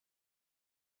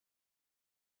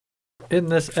In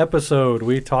this episode,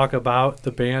 we talk about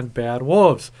the band Bad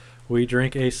Wolves. We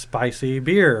drink a spicy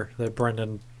beer that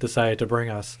Brendan decided to bring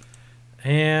us.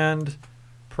 And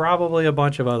probably a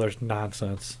bunch of other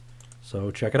nonsense. So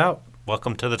check it out.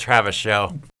 Welcome to the Travis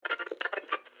Show.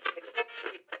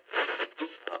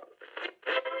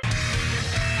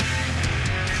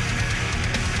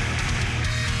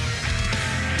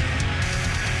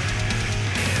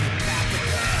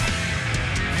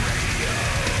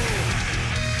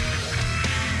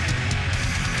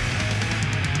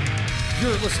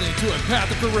 You're listening to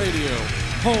Empathica Radio,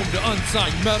 home to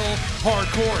unsigned metal,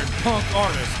 hardcore, and punk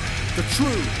artists. The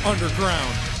true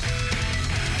underground.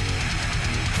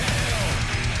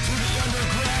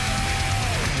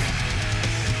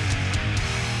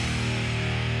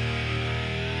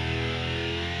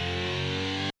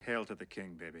 Hail to the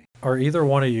king, baby. Are either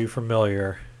one of you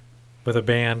familiar with a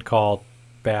band called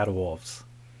Bad Wolves?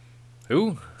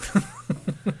 Who?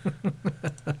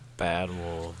 Bad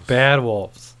Wolves. Bad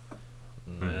Wolves.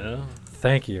 No,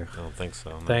 Thank you. I don't think so.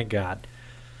 No. Thank God.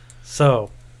 So,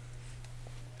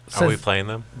 Are we since- playing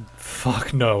them?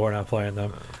 Fuck no, we're not playing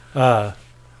them. The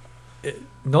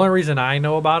only reason I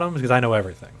know about them is because I know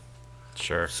everything.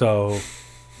 Sure. So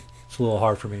it's a little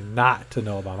hard for me not to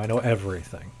know about them. I know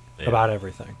everything Yeah. about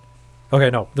everything. Okay,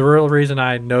 no. The real reason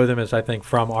I know them is I think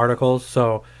from articles.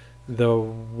 So the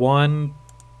one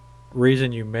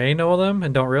reason you may know them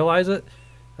and don't realize it,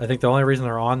 I think the only reason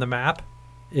they're on the map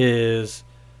is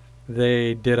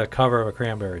they did a cover of a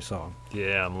Cranberry song.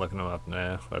 yeah, I'm looking them up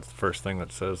now. That's the first thing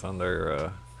that says on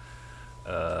their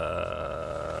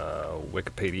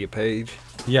Wikipedia page.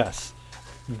 Yes.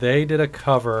 They did a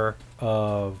cover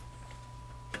of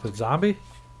the Zombie?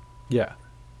 Yeah.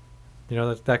 You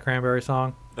know that Cranberry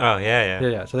song? Oh, yeah.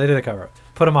 Yeah. So they did a cover.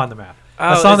 Put them on the map.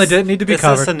 Oh, a song that didn't need to be is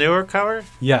covered. this a newer cover?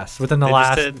 Yes, within the They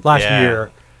just last did? Yeah.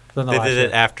 year. Within the They last did year.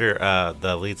 it after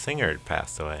the lead singer had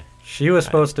passed away. She was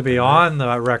supposed to be on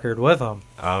the record with them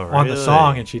Oh, really? on the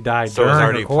song, and she died So it was during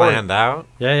already recording. planned out?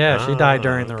 Yeah, she died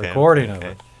during the okay, recording of okay.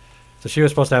 it. So she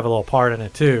was supposed to have a little part in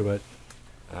it too, but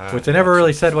which they gotcha. never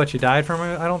really said what she died from.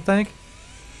 I don't think.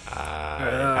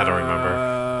 I don't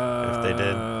remember if they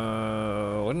did.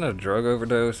 Wasn't it a drug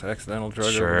overdose? Accidental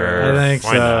drug Sure. I overdose? think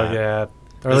Why so. not? Yeah,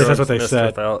 or at least that's what they Mixed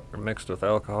said. With mixed with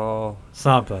alcohol.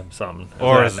 Something Something.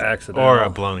 Or an accident. or a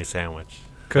bologna sandwich.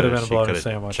 could have been a She bologna could've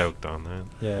sandwich. Choked on that.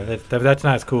 Yeah, that's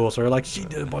not as cool. So they're like, she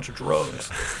did a bunch of drugs.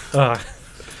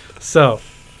 So,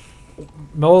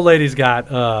 my old lady's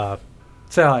got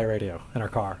satellite radio in her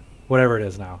car, whatever it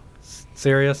is now.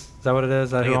 Sirius, is that what it is?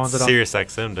 Is that I who think owns it's it? Sirius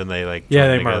XM, didn't they Yeah, join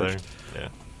they together? merged. Yeah.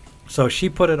 So she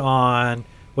put it on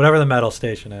whatever the metal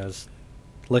station is.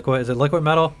 Liquid, is it Liquid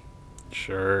Metal?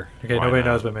 Sure. Okay, Why nobody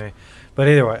not? knows but me. But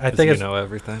either way, I think you it's. know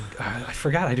everything. I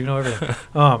forgot. I do know everything.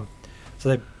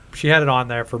 So she had it on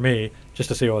there for me just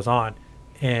to see what was on,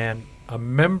 and a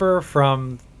member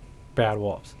from Bad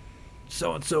Wolves,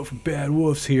 so and so from Bad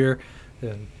Wolves here,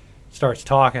 and starts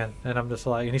talking, and I'm just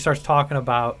like, and he starts talking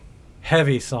about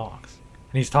heavy songs,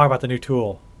 and he's talking about the new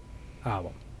Tool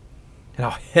album, and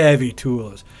how heavy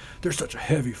Tool is. They're such a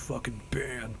heavy fucking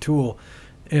band, Tool,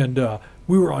 and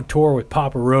we were on tour with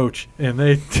Papa Roach, and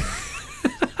they.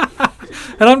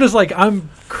 And I'm just like, I'm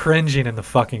cringing in the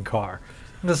fucking car.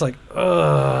 I'm just like,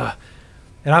 ugh.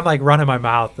 And I'm like running my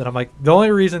mouth. And I'm like, the only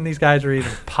reason these guys are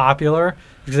even popular is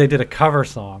because they did a cover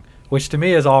song, which to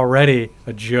me is already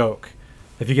a joke.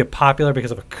 If you get popular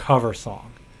because of a cover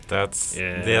song. That's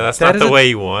Yeah. that's That not is the a- way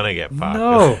you want to get popular.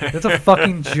 No, it's a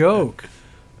fucking joke.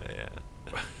 Yeah.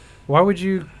 Why would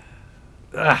you?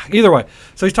 Either way.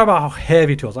 So he's talking about how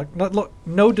heavy Tool is. Like, look,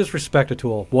 no disrespect to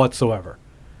Tool whatsoever.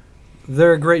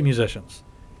 They're great musicians.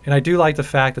 And I do like the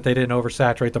fact that they didn't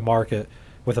oversaturate the market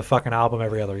with a fucking album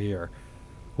every other year.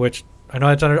 Which I know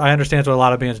I understand what a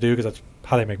lot of bands do because that's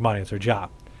how they make money. It's their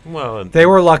job. Well, and They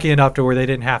were lucky enough to where they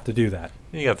didn't have to do that.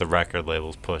 you got the record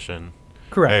labels pushing.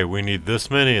 Correct. Hey, we need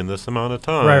this many in this amount of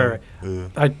time.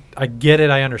 Right. I get it.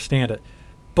 I understand it.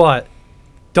 But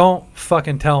don't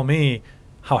fucking tell me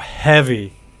how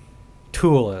heavy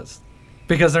Tool is.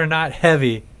 Because they're not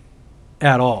heavy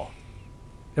at all.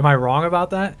 Am I wrong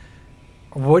about that?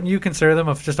 Wouldn't you consider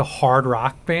them just a hard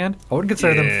rock band? I wouldn't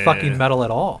consider them Yeah. fucking metal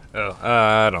at all. Oh,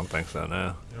 I don't think so,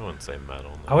 no. I wouldn't say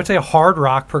metal. I would say a hard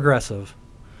rock progressive.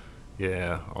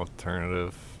 Yeah,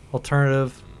 alternative,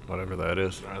 Alternative. whatever that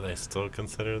is. Are they still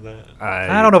considered that?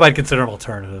 I don't know if I'd consider them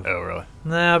alternative. Oh, really?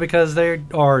 No, because they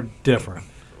are different.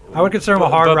 I would consider them a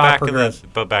hard rock back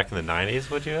progressive. but back in the 90s,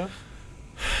 would you have?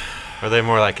 Are they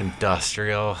more like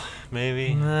industrial,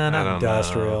 maybe? Nah, I not don't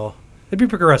industrial. know. It'd be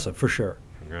progressive for sure.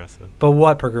 Progressive. But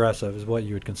what progressive is what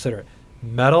you would consider it?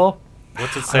 Metal?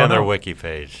 What's it I say don't on their know. wiki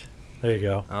page? There you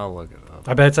go. I'll look it up.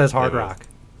 I bet it says hard Yeah, rock.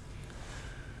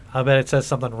 I bet it says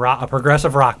something rock, a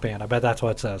progressive rock band. I bet that's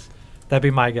what it says. That'd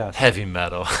be my guess. Heavy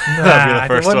metal. Nah, That'd be the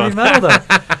first it wouldn't one. be metal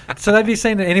though. So that'd be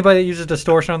saying that anybody that uses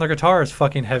distortion on their guitar is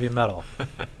fucking heavy metal.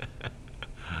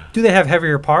 Do they have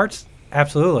heavier parts?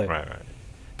 Absolutely. Right.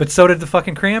 But so did the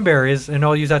fucking Cranberries, and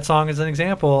I'll use that song as an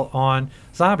example on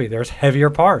Zombie. There's heavier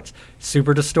parts,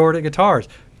 super distorted guitars.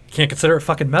 Can't consider it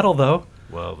fucking metal though.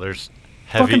 Well, there's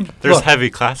Fucking- heavy. There's look. heavy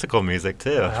classical music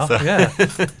too. Well, so. yeah.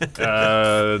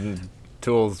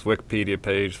 Tool's Wikipedia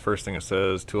page, first thing it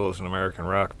says, Tool is an American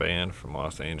rock band from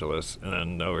Los Angeles. And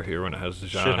then over here when it has the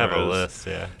genres, Should have a list.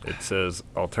 Yeah. it says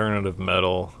alternative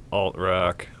metal, alt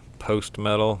rock, post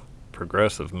metal,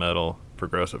 progressive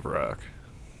rock.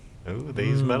 Ooh, they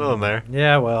use metal in there.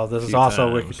 Yeah, well, this is Few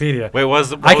also times. Wikipedia. Wait,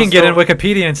 what I can was get the- in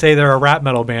Wikipedia and say they're a rap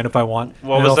metal band if I want.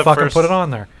 What and was it'll the fucking first- put it on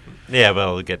there. Yeah, but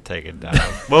it'll get taken down.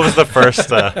 What was the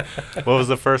first? What was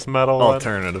the first metal? one?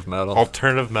 Alternative metal.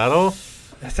 Alternative metal.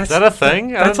 That's, Is that a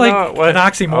thing? I That's don't like know. an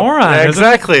oxymoron. Yeah, isn't it?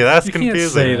 exactly. That's You can't confusing.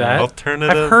 say that.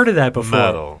 Alternative. I've heard of that before.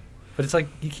 Metal. But it's like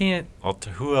you can't.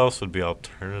 Who else would be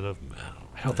alternative metal?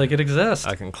 I don't think it exists.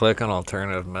 I can click on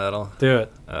alternative metal. Do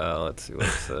it. Let's see what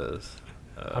it says.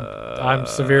 I'm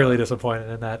severely disappointed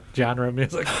in that genre of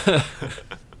music.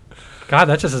 God,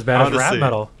 that's just as bad as rap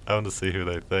metal. I want to see who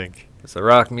they think. It's a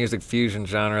rock music fusion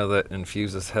genre that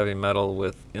infuses heavy metal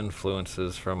with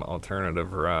influences from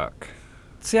alternative rock.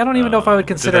 See, I don't even know if I would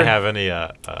Do consider they have any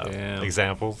Damn.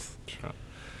 examples?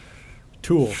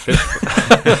 Tool.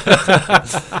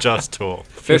 Just Tool.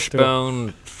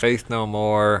 Fishbone, Faith No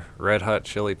More, Red Hot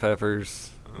Chili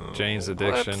Peppers, Jane's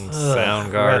Addiction, Red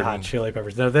Soundgarden. Hot Chili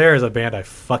Peppers. Now, there is a band I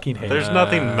fucking hate. There's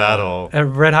nothing metal.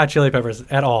 Red Hot Chili Peppers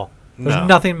at all. There's No.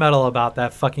 nothing metal about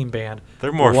that fucking band.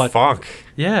 They're more What? funk.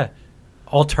 Yeah.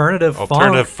 Alternative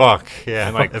Alternative funk. funk. Yeah, I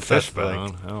like if that's the Fishbone.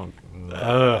 thing. I don't.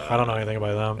 Ugh, I don't know anything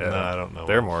about them. No, I don't know.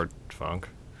 They're more funk.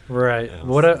 Right. Yes.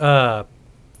 What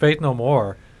Faith No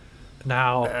More.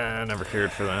 Now, I never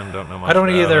cared for them. Don't know much. I don't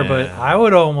about either, them. but Yeah. I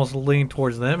would almost lean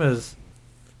towards them as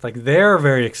like they're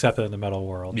very accepted in the metal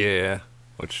world. Yeah,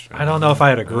 which I don't know if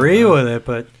I'd agree with it,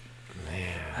 but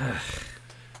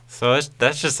So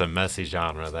that's just a messy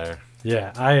genre there.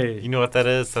 yeah, You know what that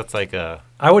is? That's like I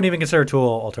wouldn't even consider Tool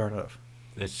alternative.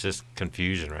 it's just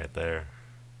confusion right there.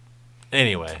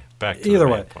 Anyway, back to Either the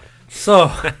main way. point.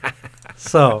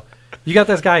 So you got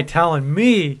this guy telling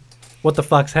me what the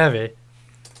fuck's heavy.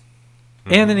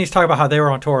 And then he's talking about how they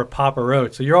were on tour with Papa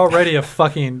Roach. So you're already a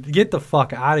fucking get the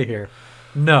fuck out of here.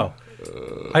 No,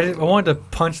 I wanted to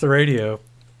punch the radio.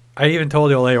 I even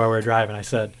told the old lady while we were driving. I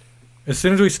said, as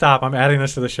soon as we stop, I'm adding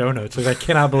this to the show notes because I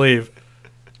cannot believe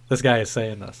this guy is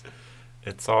saying this.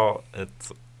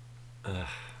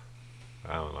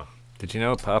 I don't know. Did you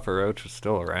know Papa Roach was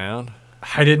still around?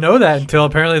 I didn't know that until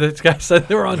apparently this guy said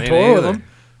they were on Me tour with neither. him.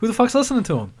 Who the fuck's listening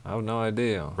to him? I have no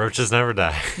idea. Roaches never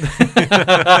die.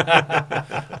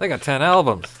 They got 10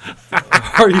 albums.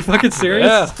 Are you fucking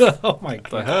serious? Oh my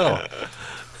The god. hell?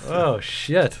 Oh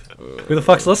shit. Who the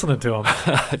fuck's listening to him?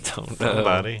 I don't know.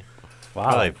 Somebody. Wow.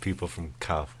 I like people from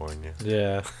California.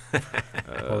 Yeah.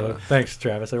 Well, thanks,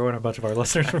 Travis. Everyone, a bunch of our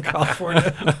listeners from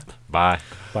California. Bye.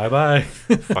 Bye bye.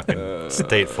 Fucking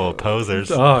state full of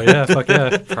posers. Oh yeah, fuck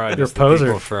yeah. Probably You're just the people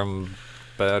posers. from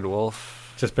Bad Wolf.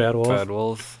 Just bad wolves. Bad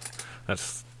Wolves.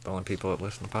 That's the only people that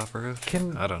listen to Papa Roach.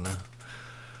 Can- I don't know.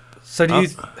 So do you?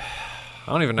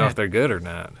 I don't even know if they're good or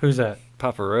not. Who's that?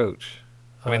 Papa Roach.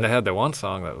 I mean, Uh, they had the one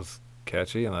song that was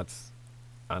catchy, and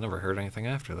I never heard anything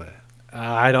after that.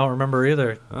 I don't remember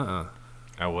either.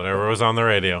 Whatever was on the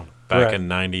radio back Right. in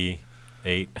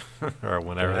 '98 or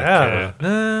whenever. Yeah.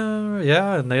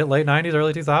 Yeah, in the late '90s,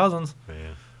 early 2000s. Yeah.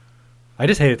 I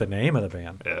just hated the name of the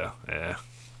band. Yeah.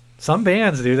 Some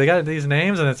bands, dude, they got these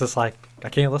names, and it's just like I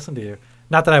can't listen to you.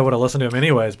 Not that I would have listened to them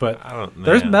anyways, but I don't know.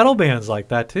 there's metal bands like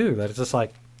that too. That it's just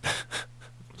like,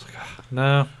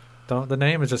 no, don't. The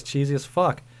name is just cheesy as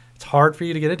fuck. It's hard for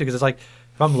you to get into because it's like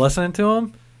if I'm listening to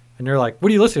them and you're like, "What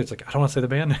do you listen to?" It's like I don't want to say the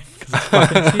band name because it's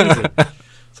fucking cheesy.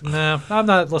 It's like, no, I'm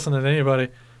not listening to anybody.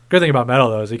 Good thing about metal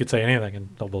though is you could say anything and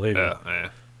they'll believe you. Yeah.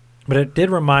 But it did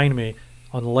remind me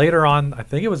on later on. I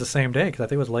think it was the same day because I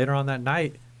think it was later on that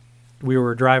night. We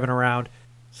were driving around.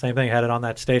 Same thing, had it on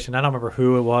that station. I don't remember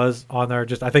who it was on there.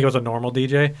 Just I think it was a normal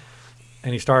DJ,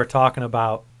 and he started talking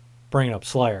about bringing up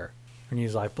Slayer, and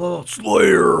he's like, "Oh,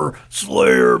 Slayer,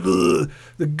 blah,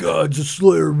 the gods of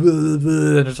Slayer," blah,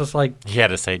 blah. And it's just like, He had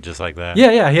to say it just like that.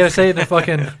 yeah, he had to say it in the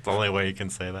fucking. It's the only way you can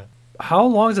say that. How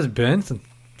long has it been since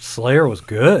Slayer was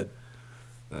good?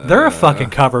 They're a fucking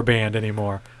cover band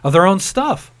anymore of their own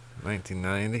stuff.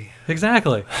 1990.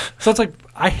 Exactly. So it's like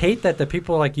I hate that the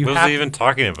people like you What was have. he even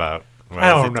talking about? What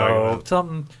I was he don't talking know. about?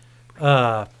 Something.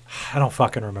 I don't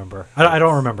fucking remember. I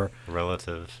don't remember.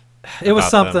 Relatives. It was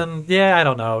About them. something. Yeah, I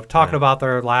don't know. Talking Yeah. about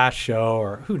their last show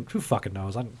or who fucking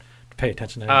knows? I don't pay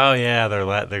attention to it. Oh yeah, they're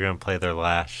gonna play their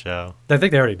last show. I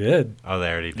think they already did. Oh,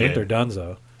 they already I think they're did.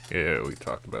 donezo. Yeah, we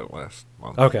talked about it last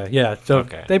month. Okay, yeah. So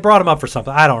Okay. they brought him up for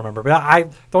something. I don't remember, but I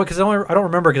don't because I don't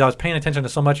remember because I was paying attention to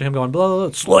so much of him going blah, blah,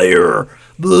 blah Slayer,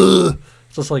 blah.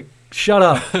 It's just like shut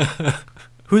up.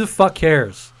 Who the fuck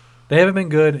cares? They haven't been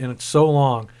good in so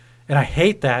long, and I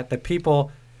hate that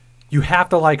people. You have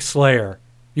to like Slayer.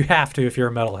 You have to if you're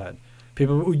a metalhead.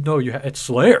 People no, it's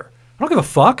Slayer. I don't give a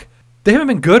fuck. They haven't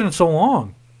been good in so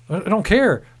long. I don't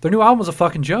care. Their new album was a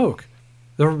fucking joke.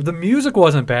 The music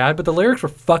wasn't bad, but the lyrics were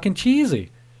fucking cheesy.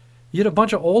 You had a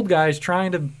bunch of old guys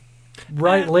trying to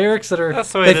write lyrics that are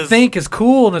That's the way it they is. think is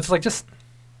cool, and it's like just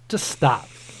stop.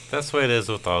 That's the way it is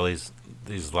with all these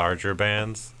larger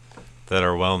bands that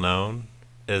are well known.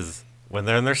 Is when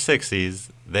they're in their 60s,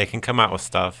 they can come out with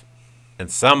stuff, and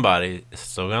somebody is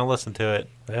still gonna listen to it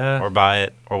Yeah. or buy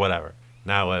it or whatever.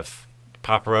 Now, if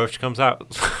Papa Roach comes out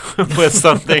with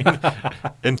something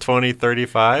in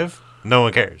 2035, no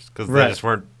one cares because Right. they just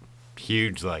weren't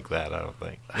huge like that. I don't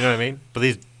think. You know what I mean? But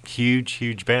these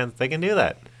huge bands, they can do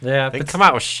that. Yeah. They can but come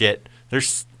out with shit. They're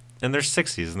in their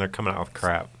 60s and they're coming out with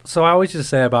crap. so I always just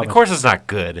say about Of course, it's not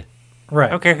good. right.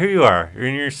 I don't care who you are. You're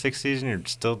in your 60s and you're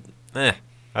still,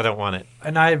 I don't want it.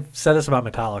 And I've said this about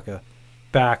Metallica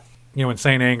back, when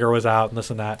Saint Anger was out and this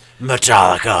and that.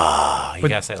 Metallica. You But-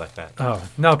 gotta say it like that. Oh,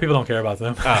 no, people don't care about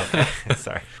them. Oh, okay.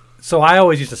 Sorry. So I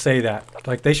always used to say that.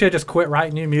 Like, they should have just quit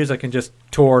writing new music and just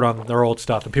toured on their old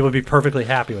stuff, and people would be perfectly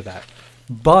happy with that.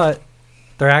 But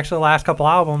their actually last couple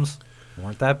albums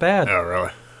weren't that bad. Oh, really?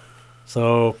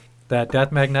 So that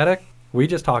Death Magnetic, we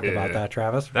just talked about Yeah. that,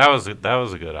 Travis. That was a good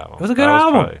album. It was a good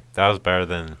album. That was better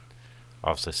than,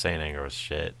 obviously, Saint Anger was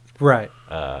shit. Right.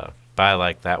 But I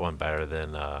like that one better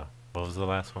than, what was the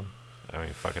last one? I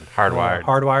mean, fucking Hardwired.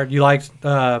 Hardwired. You liked...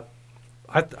 I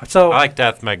like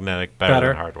Death Magnetic better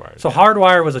than Hardwired. So yeah.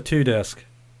 Hardwired was a 2-disc.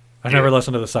 I Yeah. never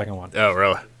listened to the second one. Oh,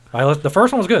 really? The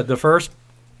first one was good. The first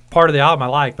part of the album I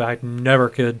liked, but I never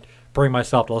could bring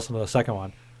myself to listen to the second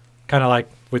one. Kind of like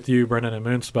with you, Brendan, and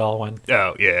Moonspell when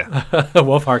Oh, yeah.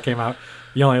 Wolfheart came out.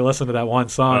 You only listened to that one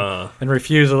song and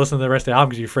refused to listen to the rest of the album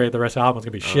because you're afraid the rest of the album was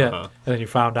going to be shit. And then you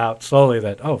found out slowly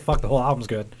that, oh, fuck, the whole album's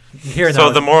good. You hear So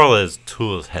now, the moral is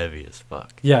Tool is heavy as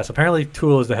fuck. yes, apparently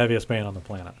Tool is the heaviest band on the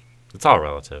planet. It's all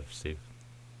relative, Steve.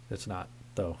 It's not,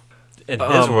 though. In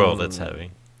his world, it's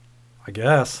heavy. I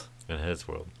guess, In his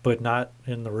world. but not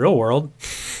in the real world.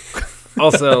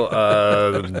 Also,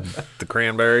 the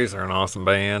Cranberries are an awesome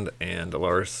band, and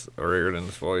Dolores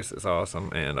O'Riordan's voice is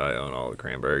awesome, and I own all the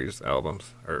Cranberries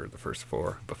albums, or the first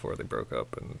 4 before they broke up,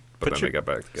 but then they got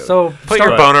back together. So, Put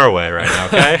your boner away right now,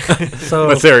 okay? so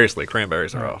but seriously,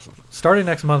 Cranberries are awesome. starting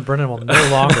next month, Brendan will no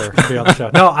longer be on the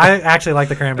show. No, I actually like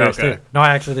the Cranberries Okay. too. No,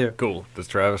 I actually do. Cool. Does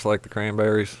Travis like the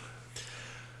Cranberries?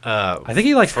 I think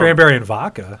he likes cranberry and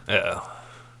vodka. Yeah.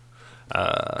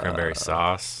 Cranberry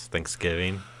sauce,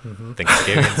 Thanksgiving. Mm-hmm.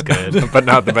 Thanksgiving's good. But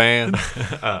not the band.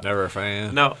 Never a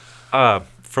fan. No,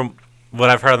 from what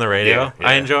I've heard on the radio, Yeah,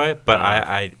 I yeah. enjoy it, but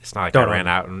I it's not like Don't I ran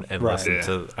know. out and Right. listened Yeah.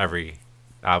 to every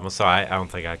album, so I don't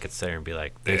think I could sit here and be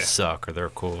like, they Yeah. suck or they're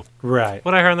cool. Right.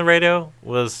 What I heard on the radio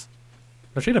was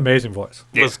But she had an amazing voice.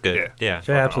 Yeah, good. yeah. Yeah.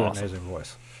 She had an absolutely awesome. amazing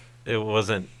voice. It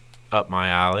wasn't up my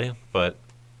alley, but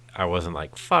I wasn't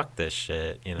like, fuck this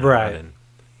shit, I Right. didn't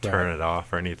turn it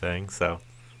off or anything, so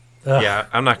Ugh. yeah,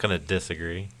 I'm not gonna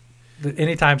disagree.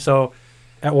 Anytime, so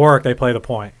at work they play The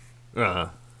Point. Uh-huh.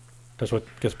 That's what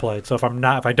gets played. So if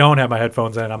I don't have my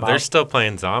headphones in, I'm They're out. still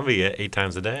playing Zombie 8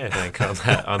 times a day, I think,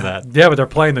 on that. Yeah, but they're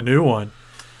playing the new one.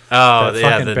 Oh, That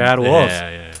yeah, fucking Bad Wolves.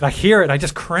 Yeah. I hear it, I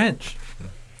just cringe.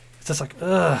 It's just like,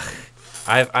 ugh.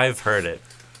 I've heard it.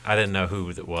 I didn't know who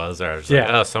it was, or I was Yeah.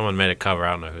 like, oh, someone made a cover.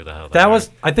 I don't know who the hell That are. was,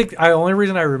 I think, the only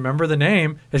reason I remember the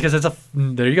name is because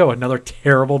there you go, another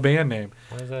terrible band name.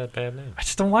 Why is that a bad name? I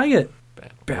just don't like it.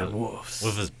 Bad, Bad Wolves.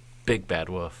 With his big bad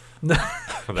wolf.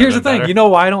 Here's the thing. You know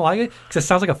why I don't like it? Because it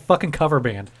sounds like a fucking cover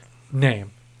band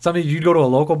name. Something you'd go to a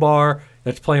local bar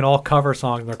that's playing all cover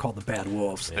songs and they're called the Bad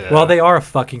Wolves. Yeah. Well, they are a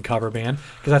fucking cover band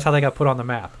because that's how they got put on the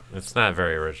map. It's not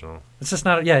very original. It's just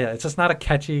not. It's just not a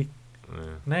catchy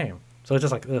name. So it's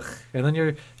just like ugh. And then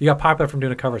you got popular from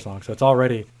doing a cover song, so it's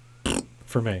already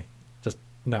for me. Just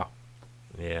no.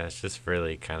 Yeah, it's just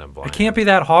really kind of blind. It can't be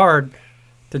that hard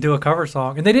to do a cover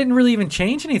song, and they didn't really even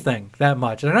change anything that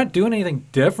much. They're not doing anything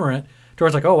different.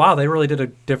 Towards like, oh wow, they really did a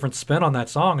different spin on that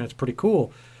song, and it's pretty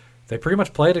cool. They pretty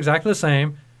much played exactly the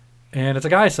same, and it's a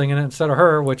guy singing it instead of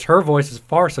her, which her voice is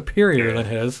far superior than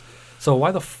his. So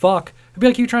why the fuck? It'd be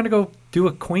like you trying to go do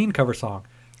a Queen cover song.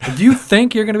 Do you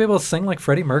think you're going to be able to sing like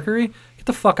Freddie Mercury? Get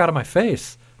the fuck out of my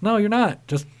face. No, you're not.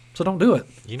 So don't do it.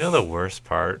 You know the worst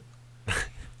part?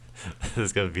 This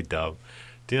is going to be dumb.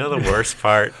 Do you know the worst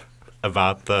part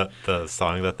about the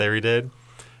song that they redid?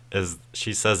 Is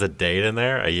she says a date in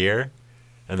there, a year,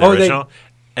 in the original,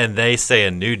 and they say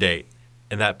a new date,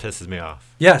 and that pisses me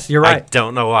off. Yes, you're right. I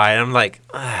don't know why. And I'm like,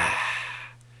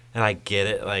 and I get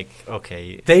it. Like,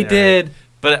 okay. They did. Right.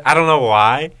 But I don't know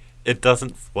why it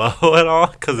doesn't flow at all.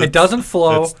 Cause it doesn't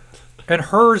flow. And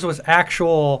hers was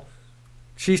actual.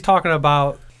 She's talking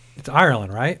about, it's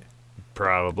Ireland, right?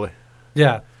 Probably.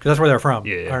 Yeah, because that's where they're from.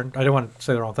 Yeah. I didn't want to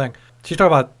say the wrong thing. She's talking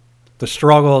about the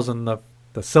struggles and the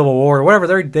Civil War, or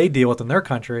whatever they deal with in their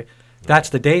country. That's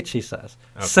the date, she says.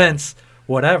 Okay. Since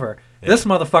whatever. Yeah. This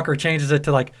motherfucker changes it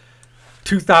to like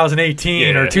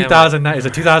 2018 or 2009. Is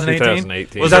it 2018?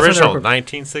 2018. Was the original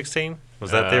 1916?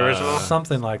 Was that the original?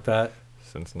 Something like that.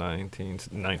 Since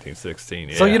 1916,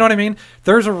 yeah. So you know what I mean?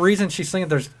 There's a reason she's singing.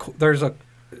 There's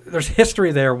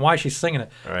history there why she's singing it.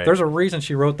 Right. There's a reason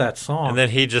she wrote that song. And then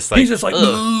he's just like,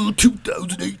 no,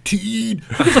 2018.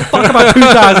 Who gives a fuck about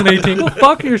 2018? Go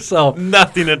fuck yourself.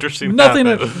 Nothing interesting. Nothing.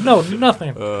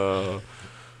 Nothing.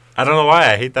 I don't know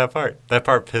why I hate that part. That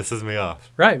part pisses me off.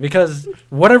 Right, because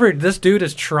whatever this dude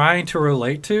is trying to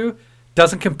relate to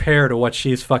doesn't compare to what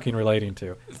she's fucking relating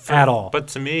to at all. But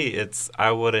to me,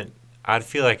 I'd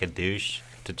feel like a douche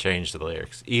to change the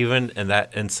lyrics, even in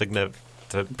that insignificant.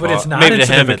 But it's not maybe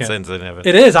insignificant. To him it's insignificant.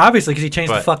 It is, obviously, because he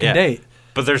changed the fucking date.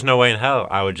 But there's no way in hell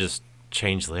I would just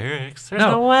change lyrics. There's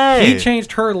no way. He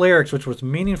changed her lyrics, which was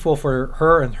meaningful for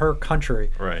her and her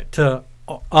country, to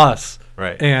us.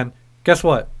 Right. And guess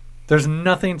what? There's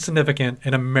nothing significant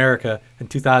in America in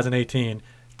 2018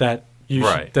 that you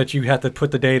have to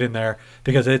put the date in there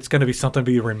because it's going to be something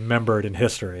to be remembered in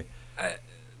history.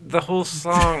 The whole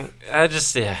song,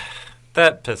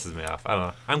 that pisses me off. I don't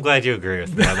know. I'm glad you agree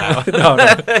with me on that one.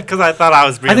 No. Because I thought I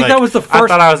was being that was the first. I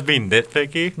thought I was being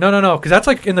nitpicky. No. Because that's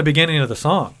like in the beginning of the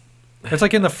song. It's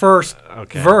like in the first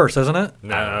verse, isn't it?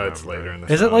 No, it's later in the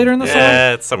song. Is it later in the song?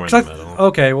 Yeah, it's somewhere in the middle.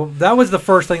 Okay, well, that was the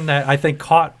first thing that I think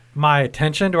caught my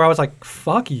attention, where I was like,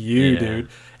 fuck you, dude.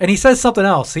 And he says something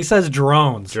else. He says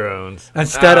drones.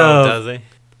 Instead of... Does he?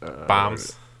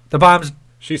 Bombs. The bombs...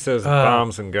 She says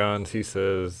bombs and guns. He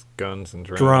says guns and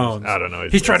drones. I don't know.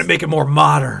 He's trying to make it more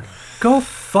modern. Go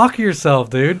fuck yourself,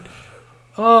 dude.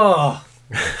 Oh.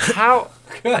 How?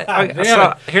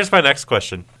 So here's my next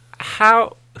question.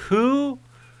 Who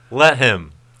let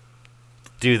him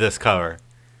do this cover?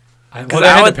 Well, they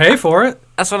had to pay for it.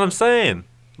 That's what I'm saying.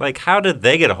 Like, how did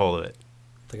they get a hold of it?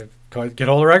 Get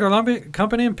hold of a record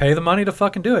company and pay the money to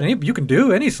fucking do it. You can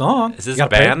do any song. Is this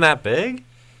band that big?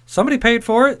 Somebody paid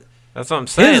for it. That's what I'm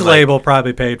saying. His label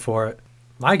probably paid for it.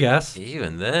 My guess.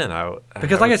 Even then,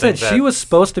 because like I said, she was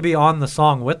supposed to be on the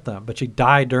song with them, but she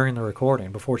died during the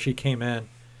recording before she came in.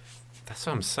 That's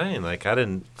what I'm saying. Like, I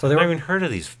never even heard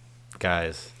of these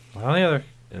guys. Well, the other.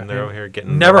 And they're over here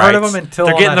getting never the rights. heard of them until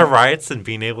they're getting the rights and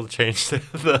being able to change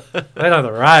the they don't have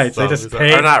the rights. They just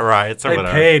paid. Or not rights. Or they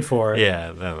whatever. paid for it.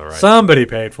 Yeah, they have the rights. Somebody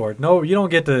paid for it. No, you don't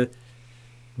get to.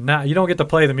 You don't get to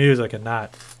play the music and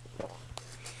not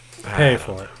pay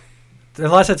for it,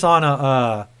 unless it's on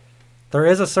a. There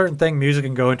is a certain thing music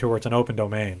can go into where it's an open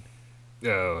domain.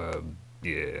 Yeah.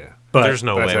 But there's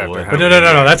no way it would. But no.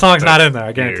 That song's not in there.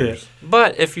 I guarantee it.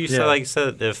 But if you said, like you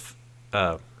said, if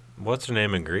what's her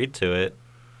name agreed to it,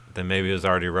 then maybe it was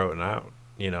already written out.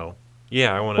 You know.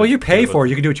 Yeah, I want to. Well, you pay for it.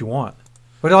 You can do what you want.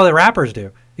 What do all the rappers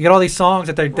do? You get all these songs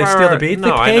that they steal the beats.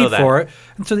 No, they paid for it,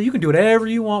 and so that you can do whatever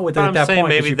you want with it at that point.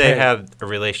 Maybe they had a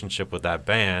relationship with that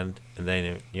band, and they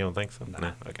knew. You don't think so?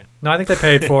 No. Okay. No, I think they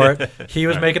paid for it. He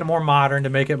was making it more modern to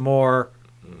make it more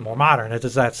modern. It's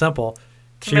just that simple.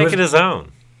 To make it his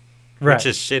own, right? Which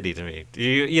is shitty to me.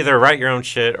 You either write your own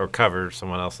shit or cover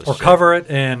someone else's. Or shit. Cover it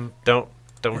and don't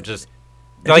just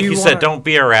like you said. Don't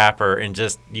be a rapper and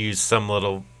just use some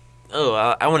little. Oh,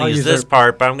 I want to use this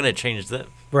part, but I'm going to change that.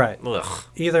 Right. Ugh.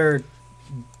 Either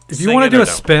if you want to do a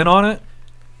spin on it,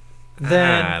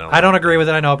 then I don't agree with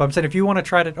it. I know, but I'm saying if you want to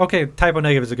try to, Typo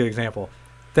Negative is a good example.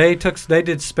 They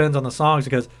did spins on the songs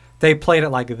because they played it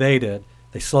like they did.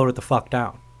 They slowed it the fuck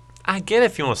down. I get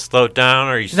if you want to slow it down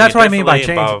or you. And that's what I mean by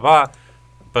change. Blah blah blah.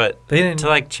 But they didn't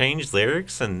to change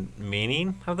lyrics and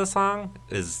meaning of the song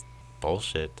is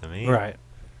bullshit to me. Right.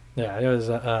 Yeah, it was.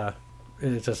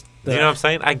 It's just. You know what I'm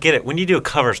saying? I get it. When you do a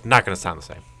cover, it's not going to sound the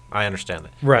same. I understand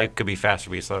that. Right. It could be faster,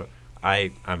 be slow.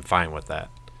 I'm fine with that.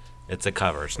 It's a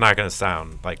cover. It's not going to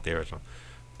sound like the original.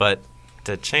 But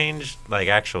to change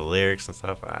actual lyrics and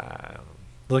stuff, I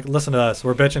don't. Listen to us.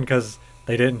 We're bitching because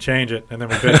they didn't change it, and then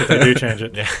we bitch if they do change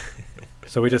it. Yeah.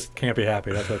 so we just can't be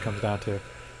happy. That's what it comes down to.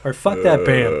 Or fuck that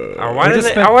band. Or why We did just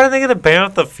they? spent- Why did they get a band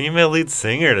with the female lead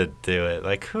singer to do it?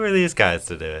 Like, who are these guys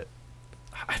to do it?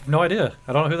 I have no idea.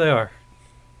 I don't know who they are.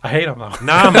 I hate them though.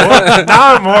 Now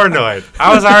I'm more annoyed.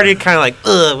 I was already kind of like,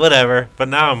 ugh, whatever. But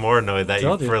now I'm more annoyed that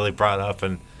Told you you. really brought up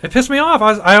and It pissed me off.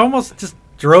 I almost just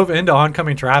drove into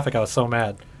oncoming traffic. I was so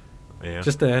mad yeah.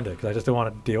 just to end it because I just didn't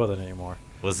want to deal with it anymore.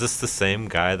 Was this the same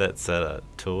guy that said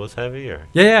Tool was heavy, or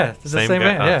Yeah, it's the Same same guy?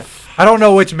 band. Oh. Yeah, I don't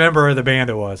know which member of the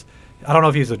band it was. I don't know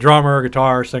if he's a drummer,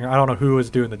 guitar, singer. I don't know who was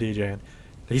doing the DJing.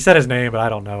 He said his name, but I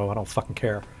don't know. I don't fucking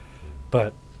care.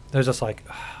 But it was just like,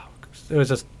 it was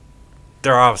just.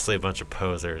 they're obviously a bunch of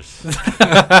posers?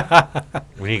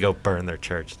 We need to go burn their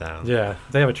church down. Yeah,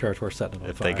 they have a church. We're setting them on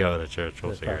If fire. they go to church,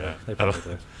 we'll They figure it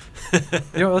probably- out. They I probably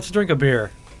do. You know, let's drink a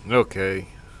beer. Okay.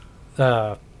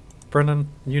 Brendan,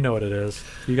 you know what it is.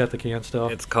 You got the can still.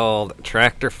 It's called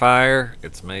Tractor Fire.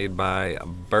 It's made by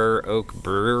Burr Oak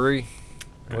Brewery.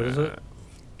 What is it?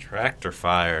 Tractor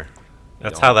fire.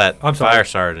 That's Yeah. how that I'm sorry. fire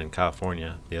started in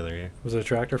California the other year. Was it a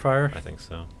tractor fire? I think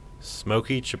so.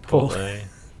 Smoky Chipotle.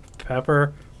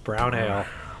 Pepper, brown ale.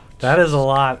 That is a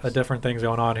lot of different things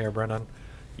going on here, Brendan.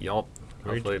 Yup.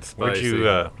 Hopefully it's Where'd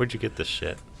spicy. you get this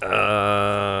shit?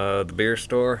 The beer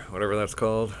store, whatever that's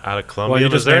called. Out of Well, Columbia, you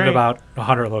just Missouri? named about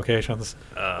 100 locations.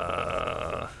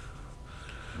 Uh,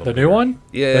 The new one?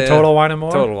 yeah. The Total Wine and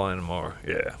More? Total Wine and More.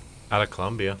 Yeah. Out of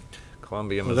Columbia,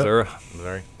 Columbia, Was that- Missouri.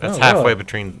 Missouri. That's Oh, halfway really?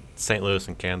 between St. Louis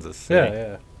and Kansas City.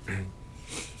 Yeah, yeah.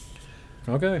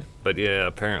 Okay. But yeah,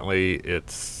 apparently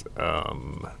it's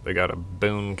they got a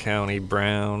Boone County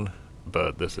brown,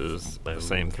 but this is Boone the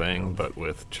same thing, County. but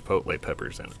with chipotle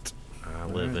peppers in it. I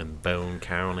live in Boone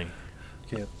County.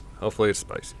 Hopefully it's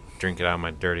spicy. Drink it out of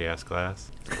my dirty ass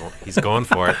glass. He's going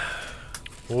for it.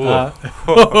 Whoa.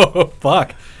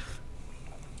 Fuck.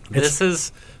 This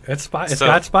is It's it's So-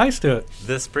 got spice to it.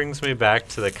 this brings me back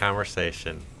to the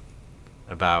conversation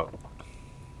about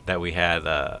that we had.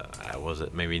 Was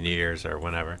it maybe New Year's or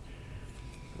whenever?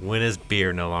 When is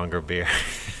beer no longer beer?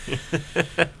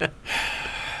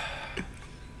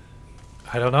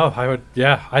 I don't know. I would.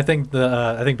 Yeah, I think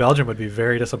I think Belgium would be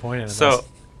very disappointed in So, this.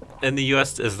 in the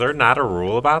U.S., is there not a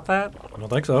rule about that? I don't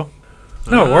think so.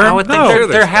 No, we're I would think no, there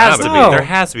there's has to gotta be. be. There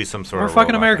has to be some sort we're of. fucking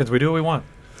rule about Americans. We do what we want.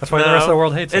 That's why that. the rest of the No,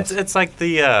 world hates it's us. it's like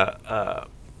the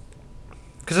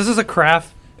Because this is a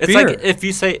craft it's beer. like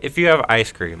if you have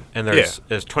ice cream and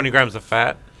there's 20 grams of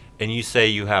fat, and you say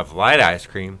you have light ice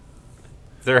cream,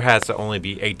 there has to only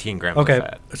be 18 grams Okay, of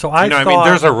fat. so I you know what I thought- mean?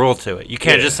 There's a rule to it. You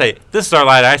can't Yeah. just say this is our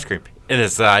light ice cream and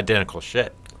it's identical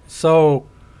shit. So,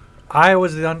 I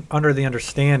was under the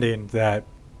understanding that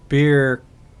beer.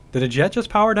 Did a jet just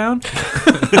power down?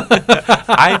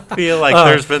 I feel like Uh,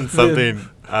 there's been something.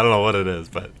 I don't know what it is,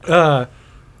 but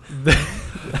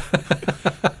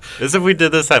as if we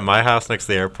did this at my house next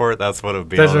to the airport, that's what it would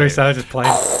be. That's all what he day. said. Just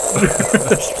planes,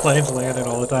 just planes landing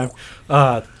all the time.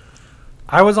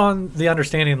 I was on the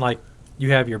understanding like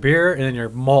you have your beer and then your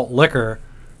malt liquor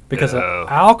because No. of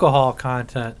alcohol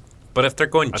content. But if they're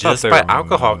going I thought just they by were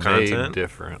alcohol made content,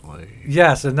 differently.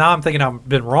 Yes, and now I'm thinking I've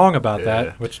been wrong about Yeah.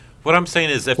 that, which what I'm saying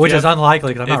is if is you have,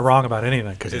 unlikely because I'm not if- wrong about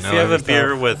anything. if you you know have a every beer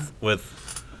stuff. with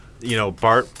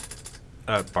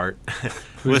Bart,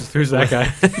 Who's that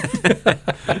guy?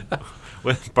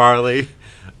 with barley,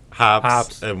 hops,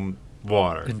 Hops. and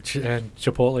water. and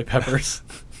chipotle peppers.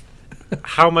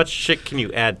 How much shit can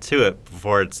you add to it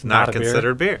before it's Not not, a beer.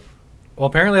 considered beer? Well,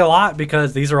 apparently a lot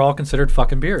because these are all considered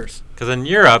fucking beers. Because in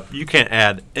Europe, you can't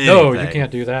add anything. No, you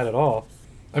can't do that at all.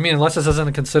 I mean, unless this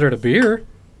isn't considered a beer,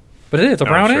 but it is. It's a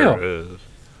I'm brown sure ale. it is.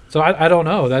 So I don't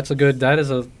know. That is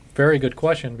a very good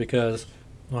question because,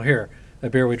 well, here, a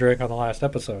beer we drank on the last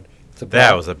episode. It's a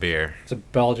That was a beer. it's a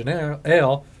Belgian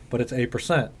ale, but it's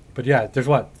 8%. But yeah, there's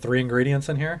what, 3 ingredients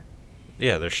in here?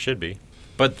 Yeah, there should be.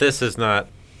 But this is not.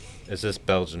 Is this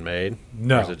Belgian made?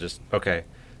 No. Or is it just okay?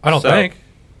 I don't So- think.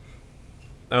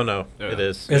 Oh no, Yeah. it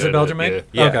is. Is Yeah, it Belgian made?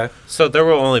 Yeah. Okay. So there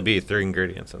will only be 3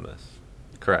 ingredients in this.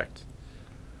 Correct.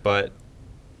 But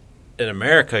in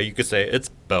America, you could say it's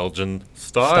Belgian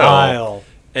style.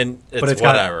 And it's but it's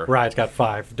whatever. got, right, it's got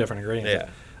 5 different ingredients. Yeah.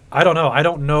 I don't know. I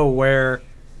don't know where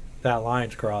that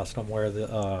line's crossed on where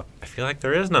the I feel like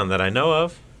there is none that I know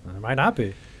of. there might not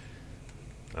be.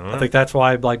 I don't know. I think that's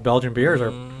why like Belgian beers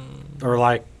are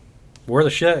like we're the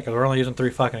shit because we're only using 3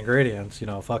 fucking ingredients. You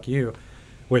know, fuck you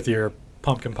with your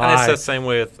pumpkin and pie. it's the same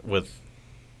way with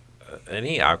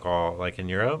any alcohol, like in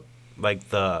Europe, like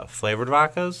the flavored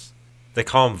vodkas. They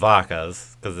call them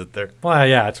vodkas because they're. Well,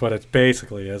 yeah, it's what it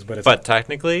basically is, but But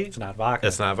technically, it's not vodka.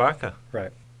 it's not vodka.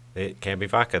 Right. It can't be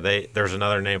vodka. There's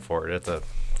another name for it. It's a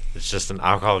It's just an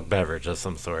alcoholic beverage of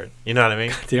some sort. You know what I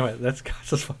mean? Damn it, that's got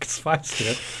some fucking spice to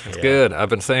it. It's good. I've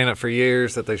been saying it for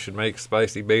years that they should make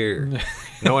spicy beer.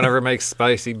 No one ever makes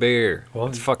spicy beer. Well,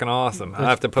 It's fucking awesome. I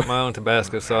have to put my own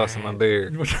Tabasco sauce in my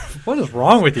beer. What is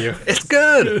wrong with you? It's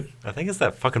good. I think it's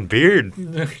that fucking beard.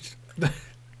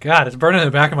 God, it's burning in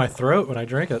the back of my throat when I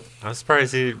drink it. I'm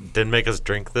surprised he didn't make us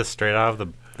drink this straight out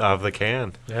of the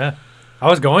can. Yeah. I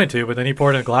was going to, but then he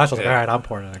poured it in a glass. I was like, Yeah. all right, I'm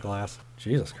pouring it in a glass.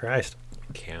 Jesus Christ.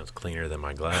 Can's cleaner than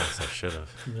my glass. I should have.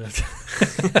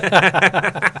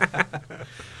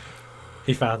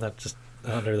 He found that just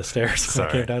under the stairs. when I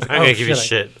Sorry. came down. I was I'm like, gonna oh, give you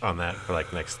shit. shit on that for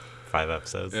like next 5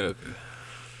 episodes.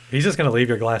 He's just going to leave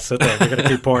your glass sit there. You're going to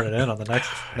keep pouring it in on the next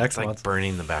It's like ones.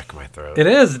 burning the back of my throat. It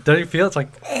is. Don't you feel it's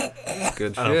like,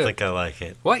 Good shit. I don't think I like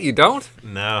it. What, you don't?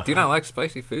 No. Do you not like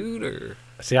spicy food? Or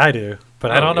see, I do.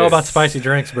 But I Oh, don't know yeah. about spicy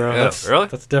drinks, bro. Yeah, really?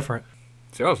 That's different.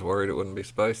 See, I was worried it wouldn't be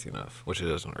spicy enough, which it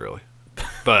isn't really.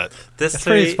 But This It's to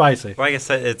pretty me, spicy. Like I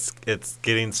said, it's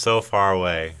getting so far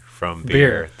away from Beer.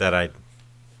 beer that I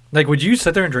Like, would you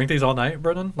sit there and drink these all night,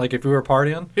 Brendan? Like, if we were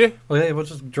partying? yeah, Well, hey, we'll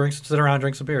just sit around,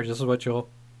 drink some beers. This is what you'll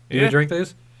do. You Yeah. drink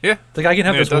these? yeah. Like, I can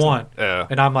have Yeah, it this doesn't- one. Yeah.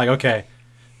 And I'm like, okay,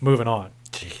 moving on.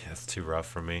 gee, that's too rough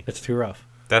for me. It's too rough.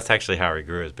 That's actually how he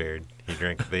grew his beard. He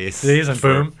drank these. These and for-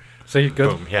 boom. See, good.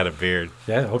 Boom. He had a beard.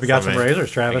 Yeah, I hope you got some I mean, razors,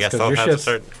 I Travis, guess because I'll your have to shit's...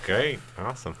 start. Great.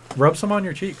 Awesome. Rub some on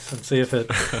your cheeks and see if it...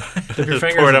 dip your Just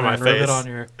fingers pour it in on there my and rub face. it on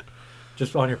your...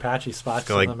 Just on your patchy spots. It's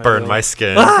gonna and like then burn maybe my like-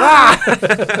 skin.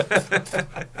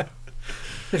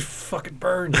 It fucking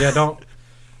burns. Yeah,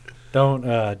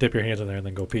 don't dip your hands in there and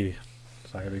then go pee.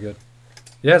 It's not gonna be good.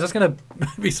 Yeah, is this gonna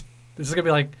be? This is gonna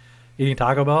be like eating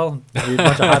Taco Bell. You eat a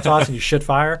bunch of hot sauce and you shit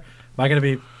fire. Am I gonna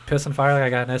be pissing fire like I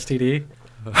got an STD?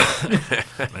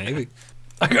 Maybe.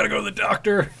 I gotta go to the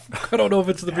doctor. I don't know if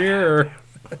it's the beer or.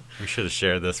 We should have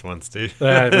shared this one, Steve. We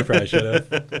probably should have.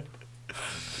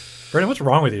 Brendan, what's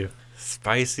wrong with you?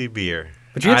 Spicy beer.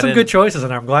 But you had I some didn't- good choices in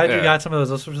there. I'm glad you Yeah. got some of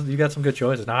those. You got some good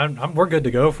choices. Now we're good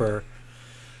to go for a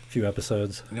few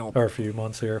episodes Nope. or a few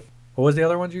months here. What was the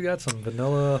other ones you got? Some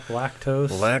vanilla, lactose.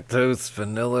 Lactose,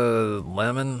 vanilla,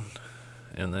 lemon,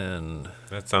 and then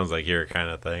That sounds like your kind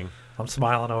of thing. I'm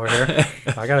smiling over here.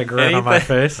 I got a grin on my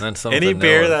face. and then some Any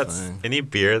beer vanilla that's thing. any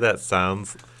beer that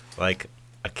sounds like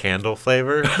a candle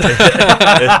flavor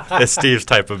is Steve's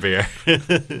type of beer.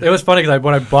 It was funny because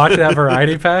when I bought that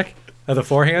variety pack of the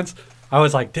Four Hands, I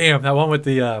was like, "Damn, that one with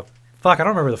the fuck." I don't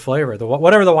remember the flavor.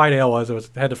 Whatever the white ale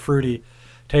was, had a fruity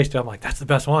taste to it. I'm like, "That's the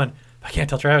best one." I can't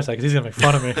tell Travis that because he's gonna make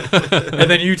fun of me. And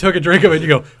then you took a drink of it and you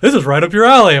go, "This is right up your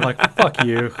alley." I'm like, "Fuck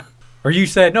you." Or you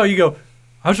said, "No," you go,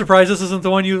 "I'm surprised this isn't the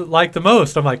one you like the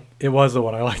most." I'm like, "It was the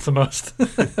one I liked the most."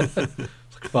 It's like,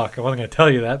 fuck, I wasn't gonna tell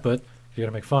you that, but you're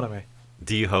gonna make fun of me.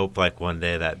 Do you hope like one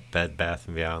day that Bed Bath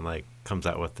and Beyond like comes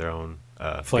out with their own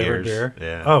Flavored beers? beer.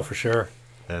 Yeah. Oh, for sure.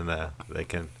 And they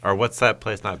can, or what's that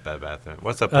place? Not Bed Bath.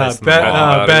 What's that place? in the Bed-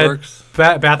 mall? Body Works?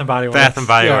 Bath and Body Works. Bath and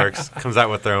Body Yeah. Works comes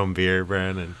out with their own beer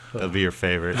brand, and that'll be your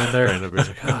favorite And they're brand of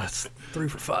beer. oh, it's 3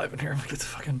 for $5 in here. I'm gonna get the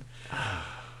fucking.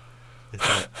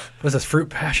 What's this fruit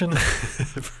passion?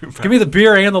 Give me the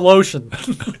beer and the lotion.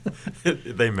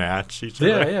 They match each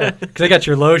Yeah, other. yeah. Because they got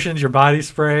your lotions, your body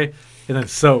spray, and then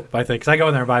soap. I think because I go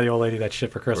in there and buy the old lady that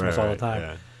shit for Christmas all the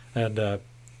time, Yeah. and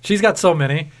she's got so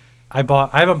many. I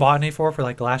haven't bought any for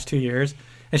like the last 2 years,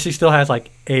 and she still has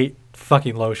like 8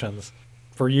 fucking lotions.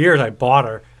 For years, I bought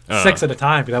her 6 at a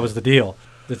time because that was the deal.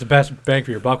 It's the best bang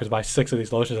for your buck was buy 6 of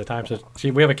these lotions at a time. So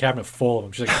we have a cabinet full of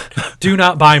them. She's like, "Do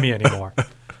not buy me anymore." I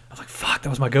was like, "Fuck, that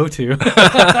was my go-to."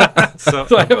 So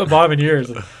So I haven't bought them in years.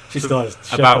 And she still has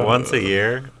shit about ton. once a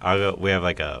year, I'll go. We have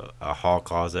like a hall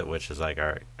closet, which is like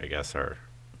our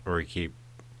where we keep.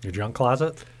 Your junk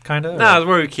closet, kind of. No, it's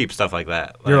where we keep stuff like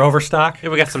that. Like, Your overstock. Yeah,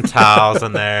 we got some towels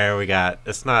in there. We got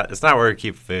it's not where we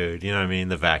keep food. You know what I mean?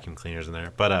 The vacuum cleaners in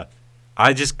there. But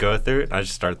I just go through it. And I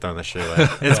just start throwing the shit away.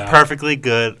 It's Yeah. perfectly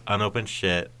good unopened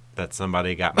shit that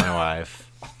somebody got my wife,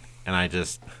 and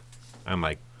I'm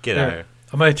like, get out of here.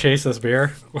 I'm gonna chase this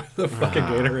beer with the fucking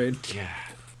Gatorade. Yeah,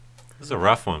 this is a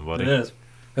rough one, buddy. It is.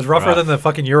 It's rougher Rough. than the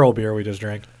fucking Euro beer we just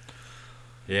drank.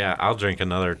 Yeah, I'll drink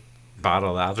another bottle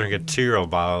of that. I'll drink a 2-year-old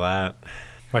bottle of that.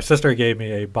 My sister gave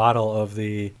me a bottle of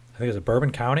the, I think it's a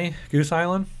Bourbon County Goose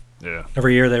Island. Yeah.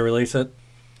 Every year they release it,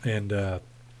 and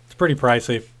it's pretty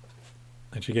pricey.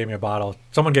 And she gave me a bottle.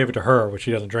 Someone gave it to her, but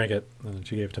she doesn't drink it, and then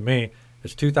she gave it to me.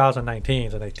 It's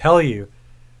 2019, and they tell you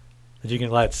that you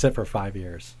can let it sit for 5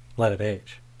 years, let it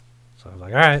age. So I was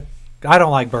like, all right. I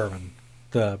don't like bourbon,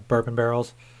 the bourbon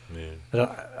barrels.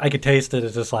 Yeah. I could taste it.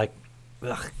 It's just like,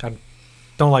 ugh, I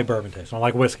don't like bourbon taste. I don't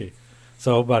like whiskey.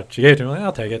 So, but she gave it to me. Like,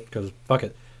 I'll take it because fuck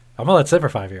it. I'm gonna let it sit for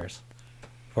 5 years.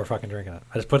 before fucking drinking it.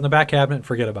 I just put it in the back cabinet and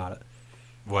forget about it.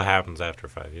 What happens after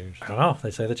 5 years? I don't know.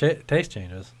 They say the taste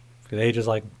changes. It ages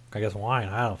like, I guess, wine.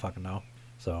 I don't fucking know.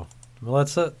 So we'll let it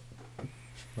sit.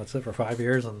 Let's sit for 5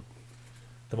 years, and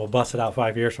then we'll bust it out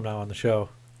 5 years from now on the show.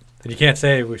 And you can't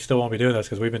say we still won't be doing this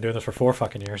because we've been doing this for 4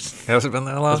 fucking years. Has it been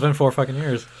that long? It's been 4 fucking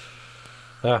years.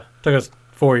 Yeah. Took us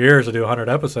 4 years to do 100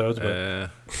 episodes, but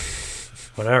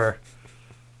whatever.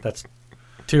 That's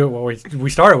 2. Well, we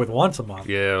started with once a month.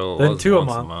 Yeah, well, Then it was 2 a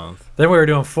once month. Then we were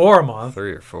doing 4 a month.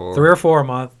 3 or 4. 3 or 4 a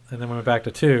month, and then we went back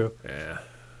to 2. Yeah.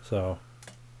 So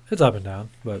it's up and down,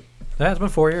 but yeah, it's been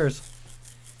 4 years.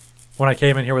 When I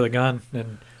came in here with a gun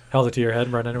and held it to your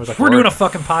head, Brendan, it was like, we're doing a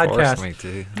fucking podcast. Forced me to.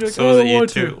 You're like, So was "Oh, it I you want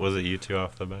two? to." Was it you two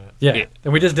off the bat? Yeah.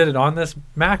 And we just did it on this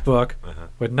MacBook Uh-huh.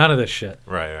 with none of this shit.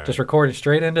 Right. Just recording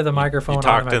straight into the microphone. You on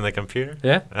talked the in the computer.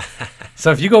 Yeah.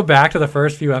 So if you go back to the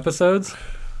first few episodes,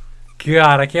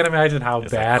 God, I can't imagine how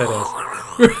bad it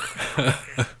is.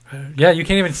 Yeah, you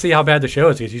can't even see how bad the show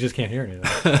is because you just can't hear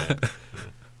anything.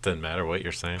 Doesn't matter what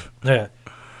you're saying. Yeah.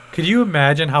 Could you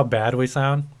imagine how bad we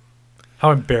sound?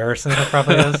 How embarrassing it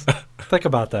probably is? Think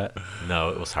about that. No,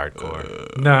 it was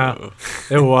hardcore. No,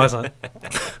 it wasn't.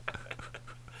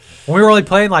 We were only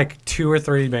playing like 2 or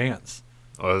 3 bands.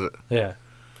 Was it? Yeah.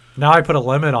 Now I put a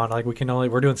limit on, like, we're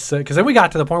doing 6. Because then we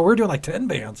got to the point where we were doing like 10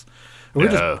 bands. We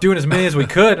were just doing as many as we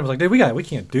could. And I was like, dude, we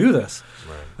can't do this.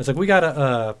 Right. I was like, we got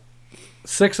to,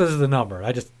 6 is the number.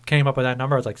 I just came up with that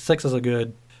number. I was like, 6 is a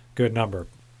good number.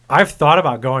 I've thought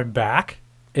about going back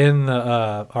in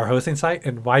our hosting site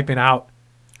and wiping out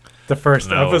the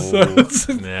first episodes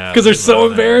Yeah, because they're so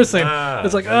embarrassing. Ah,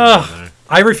 It's like, they're ugh. down there.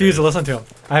 I refuse to listen to them.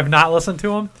 I have not listened to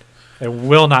them and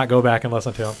will not go back and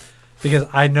listen to them because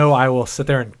I know I will sit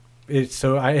there and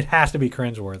it has to be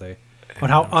cringeworthy on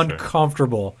how I'm sure.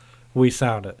 uncomfortable we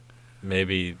sounded.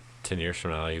 Maybe 10 years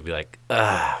from now, you'd be like,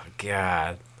 oh,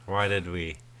 God, why did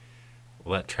we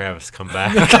let Travis come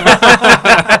back?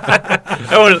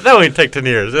 that wouldn't take 10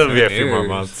 years. It'll be a few more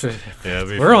months. Yeah, it'll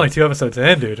be We're fun. only 2 episodes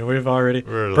in, dude, and we've already.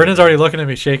 We're Brendan's already looking at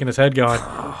me, shaking his head, going.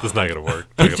 This is not going to work.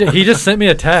 He just sent me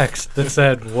a text that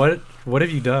said, "What have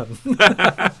you done?"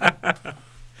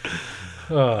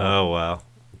 Oh, well.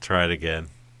 Try it again.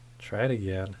 Try it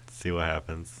again. See what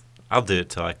happens. I'll do it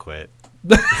till I quit.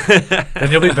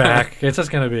 Then you'll be back. It's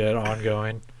just gonna be an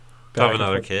ongoing. I'll have back and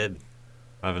another forth. kid.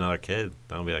 I have another kid.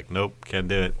 I'll be like, nope, can't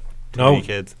do it. Too No. many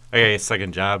kids. I got a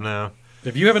second job now.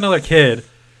 If you have another kid,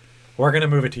 we're gonna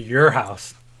move it to your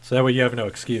house, so that way you have no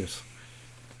excuse.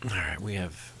 All right, we do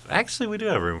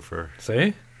have room for.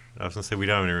 See, I was gonna say we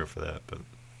don't have any room for that, but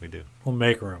we do. we'll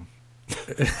make room.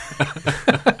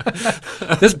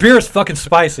 This beer is fucking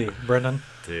spicy, Brendan.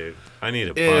 Dude, I need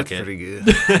a It's bucket. pretty good.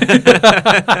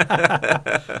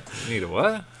 Need a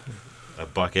what? A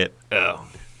bucket. Oh.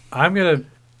 I'm gonna. You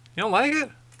don't like it?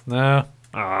 No.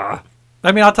 Ah.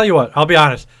 I mean, I'll tell you what. I'll be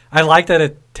honest. I like that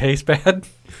it tastes bad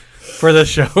for this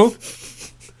show.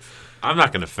 I'm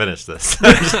not gonna finish this.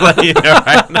 I'm just letting you know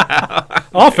right now.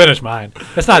 I'll finish mine.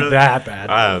 It's not that bad.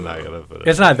 I'm not gonna finish.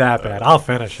 It's not that bad. I'll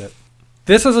finish it.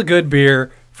 This is a good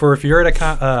beer for if you're at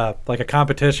a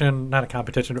competition, not a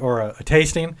competition, or a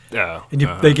tasting, Oh. and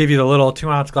they give you the little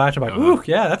 2-ounce glass. You're like, ooh,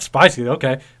 yeah, that's spicy.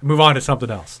 Okay, move on to something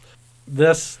else.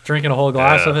 This, drinking a whole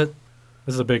glass of it,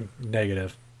 this is a big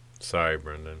negative. Sorry,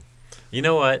 Brendan. You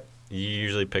know what? You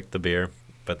usually pick the beer,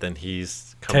 but then he's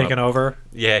Taking over.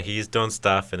 Yeah, he's doing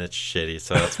stuff and it's shitty,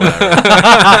 so that's whatever.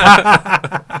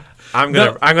 I'm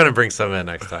gonna bring some in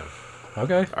next time,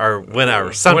 Okay. or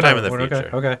whenever, sometime in the future.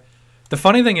 Okay. The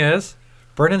funny thing is,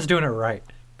 Brendan's doing it right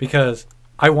because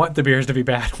I want the beers to be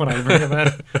bad when I bring them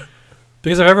in.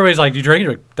 Because if everybody's like, "You drink it?"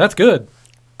 You're like, that's good.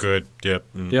 Good. Yep.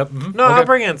 Mm. Yep. mhm, No, okay. I'll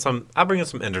bring in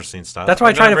some interesting stuff. That's why I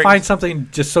I'm try gonna to bring- find something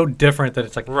just so different that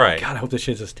it's like, Right. God, I hope this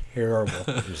shit's just terrible.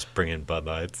 Just bring in Bud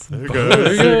Lights. There you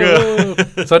go.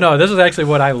 So no, this is actually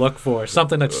what I look for.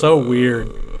 Something that's so weird.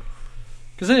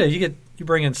 Because you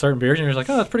bring in certain beers and you're just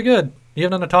like, oh, that's pretty good. You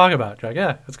have nothing to talk about. You're like,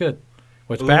 yeah, that's good.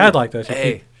 What's bad like this? You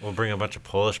Hey, keep- we'll bring a bunch of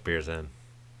Polish beers in.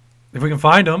 if we can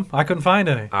find them, I couldn't find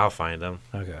any. I'll find them.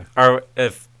 Okay. Or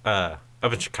if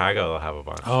up in Chicago, they'll have a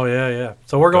bunch. Oh yeah.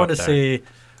 So we're going to up there. see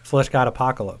Flesh God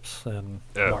Apocalypse in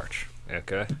Yeah. March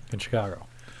Okay. in Chicago.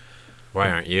 Why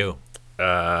aren't you?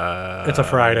 It's a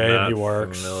Friday and I'm he not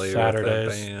works familiar Saturdays.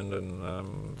 With that band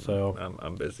and So-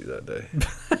 I'm busy that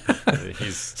day.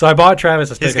 He's So I bought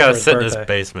Travis's he's tickets got for to his sit in birthday. his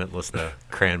basement, listen to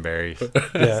Cranberries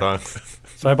Yeah. songs.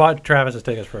 So I bought Travis's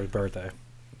tickets for his birthday.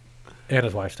 And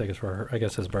his wife's tickets for, I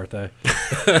guess, his birthday.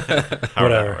 However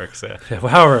Whatever. that works. Yeah. Yeah, well,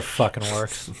 however it fucking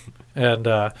works. And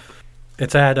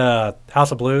it's at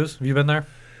House of Blues. Have you been there?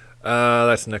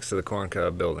 That's next to the Corn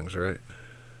Cob buildings, right?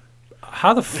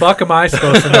 How the fuck am I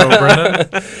supposed to know, Brennan?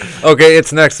 Okay,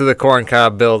 it's next to the corn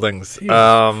cob buildings. Jesus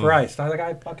Christ. I think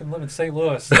I fucking live in St.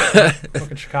 Louis.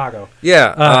 Fucking Chicago. Yeah.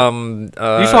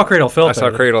 You saw Cradle of Filth. I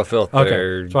saw Cradle of Filth Okay,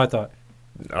 there that's what I thought.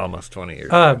 almost 20 years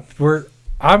ago.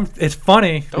 It's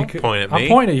funny. Don't point at me. I'm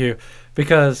pointing at you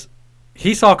because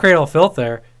he saw Cradle of Filth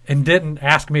there and didn't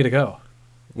ask me to go.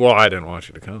 Well, I didn't want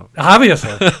you to come.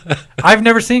 Obviously. I've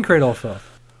never seen Cradle of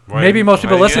Filth. Why- Maybe most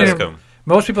people why didn't you listening. ask him?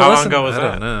 Most people How long listen. ago was I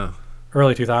that? don't know.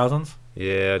 Early 2000s.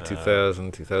 Yeah,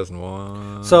 2000,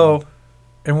 2001. So,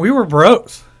 and we were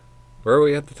bros. Where were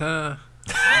we at the time?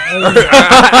 No,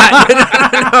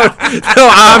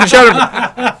 I'm trying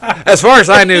to. As far as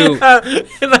I knew,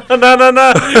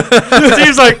 no.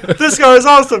 Steve's like, this guy is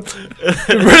awesome.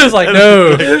 Brennan's like,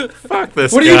 no. Fuck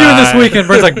this What are you doing this weekend?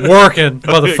 Brennan's like, working,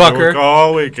 motherfucker.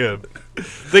 All weekend.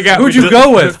 They got Who'd me you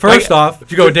go with? First off,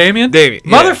 did you go with Damien? Damien,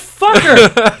 yeah.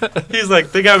 Motherfucker. He's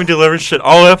like, they got me delivering shit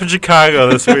all the way up in Chicago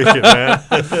this weekend, man.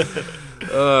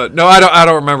 no, I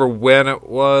don't remember when it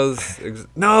was.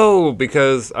 No,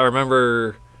 because I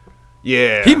remember.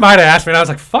 Yeah. He might have asked me, and I was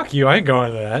like, fuck you, I ain't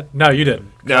going to that. No, you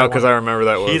didn't. No, because I remember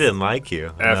that was He didn't like you.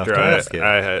 after enough to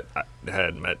I ask you.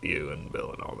 had met you and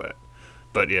Bill and all that.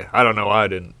 But yeah, I don't know why I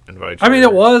didn't invite you. I mean,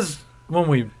 it was when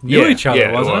we knew each other,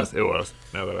 yeah, wasn't it? It was.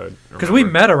 Now that I Because we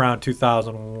met around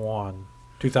 2001,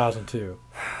 2002.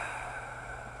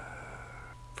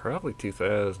 probably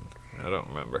 2000. I don't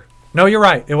remember. No, you're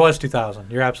right. It was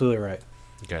 2000. You're absolutely right.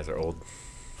 You guys are old.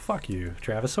 Fuck you,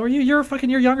 Travis. So are you. You're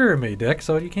younger than me, Dick.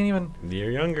 So you can't even.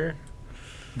 You're younger.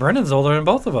 Brennan's older than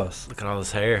both of us. Look at all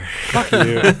this hair. Fuck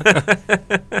you.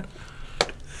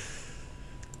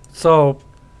 So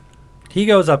he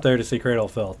goes up there to see Cradle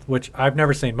of Filth, which I've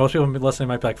never seen. Most people listening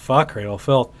might be like, fuck Cradle of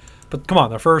Filth. But come on,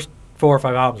 their first 4 or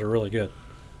 5 albums are really good.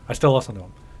 I still listen to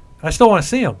them. And I still want to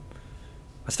see them.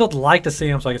 I still like to see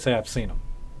them so I can say I've seen them.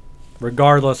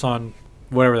 Regardless on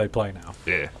whatever they play now.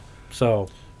 Yeah. So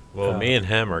Well, me and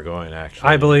him are going, actually.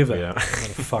 I believe that. Yeah.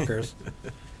 Motherfuckers.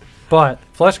 But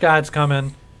Flesh God's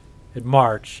coming in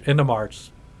March, into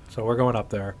March. So we're going up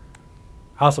there.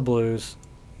 House of Blues.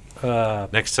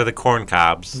 Next to the corn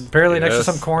cobs. Apparently next to Yes.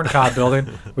 some corn cob building,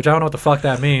 which I don't know what the fuck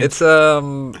that means. It's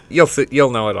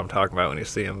you'll know what I'm talking about when you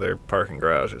see them. They're parking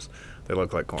garages. They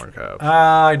look like corn cobs.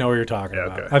 I know what you're talking Yeah,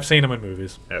 about. okay. I've seen them in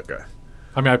movies. Okay.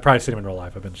 I mean, I've probably seen them in real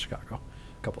life. I've been to Chicago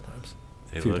a couple times.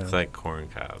 They Few look times. like corn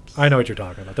cobs. I know what you're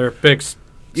talking about. They're big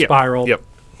Yep. spiral. Yep.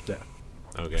 Yeah.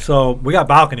 Okay. So we got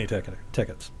balcony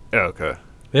tickets. Okay.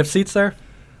 They have seats there?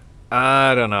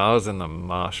 I don't know. I was in the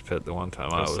mosh pit the one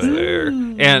time I was say. there,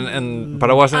 but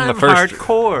I wasn't in the first.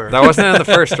 hardcore. That wasn't in the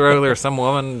first row. There was some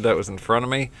woman that was in front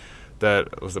of me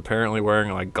that was apparently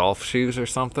wearing like golf shoes or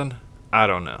something. I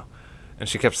don't know. And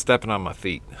she kept stepping on my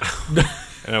feet.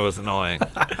 And it was annoying.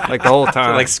 Like the whole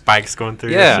time. like spikes going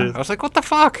through yeah. your I shoes. was like, what the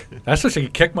fuck? That's what she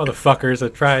could kick motherfuckers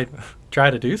that try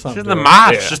to do something. She's in the to her.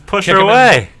 mosh. Yeah. Just push Kick her 'em in.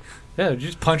 away. Yeah, you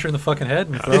just punch her in the fucking head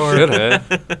and throw her. Should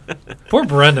have. Poor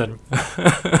Brendan.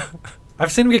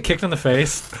 I've seen him get kicked in the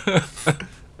face,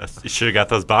 You should have got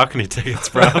those balcony tickets,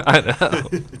 bro. I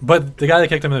know. but the guy that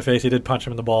kicked him in the face, he did punch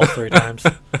him in the balls 3 times.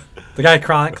 The guy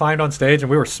climbed on stage, and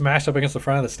we were smashed up against the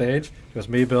front of the stage. It was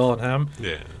me, Bill, and him.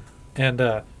 Yeah. And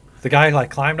the guy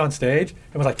like climbed on stage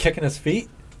and was like kicking his feet,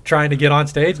 trying to get on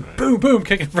stage. Boom, boom,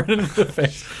 kicking Brendan in the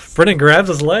face. Brendan grabs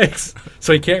his legs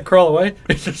so he can't crawl away.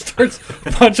 He just starts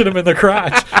punching him in the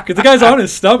crotch because the guy's on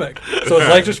his stomach. So his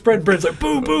legs are spread. Brendan's like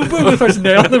boom, boom, boom, and starts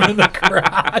nailing him in the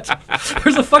crotch.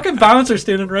 There's a fucking bouncer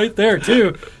standing right there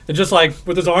too, and just like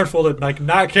with his arms folded, like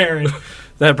not caring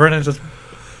that Brendan's just.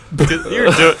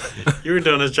 You were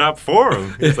doing his job for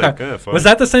him. He's like, Yeah. good. Was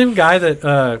that the same guy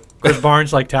that Chris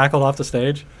Barnes like tackled off the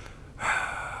stage?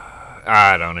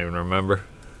 I don't even remember.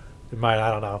 It might, I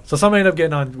don't know. So somebody ended up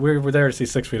getting on. We were there to see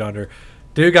 6 Feet Under.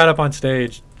 Dude got up on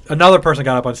stage. Another person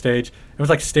got up on stage and was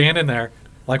like standing there,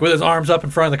 like with his arms up in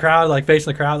front of the crowd, like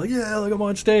facing the crowd, like yeah, look, I'm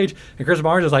on stage. And Chris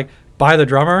Barnes is like by the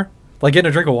drummer, like getting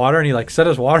a drink of water, and he like set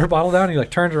his water bottle down. And he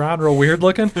like turns around, real weird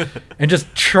looking, and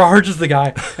just charges the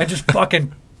guy and just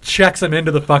fucking checks him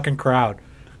into the fucking crowd.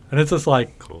 And it's just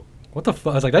like, Cool. what the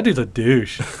fuck? I was like, that dude's a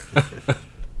douche.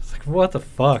 It's like, what the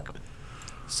fuck?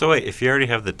 So wait, if you already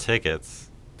have the tickets,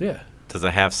 Yeah. does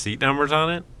it have seat numbers on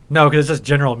it? No, because it's just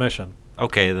general admission.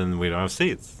 Okay, then we don't have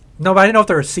seats. No, but I didn't know if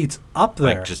there were seats up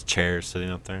there. Like just chairs sitting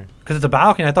up there. Because it's a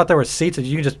balcony. I thought there were seats that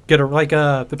you could just get, like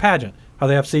the pageant. How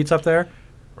they have seats up there.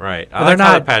 Right. Well, I they're like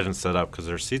how the not- pageant's set up because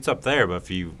there's seats up there, but if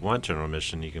you want general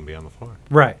admission, you can be on the floor.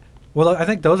 Right. Well, I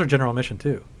think those are general admission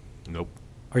too. Nope.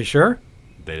 Are you sure?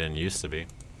 They didn't used to be.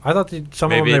 I thought some of them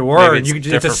Maybe they were, and it's you could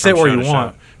just different sit from where show you to show.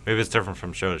 want. Maybe it's different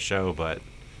from show to show, but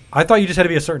I thought you just had to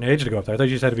be a certain age to go up there. I thought you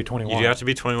just had to be 21. You have to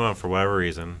be 21 for whatever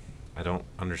reason. I don't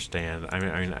understand.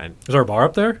 Is there a bar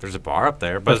up there? There's a bar up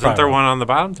there, but That's isn't there probably one on the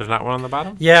bottom? There's not one on the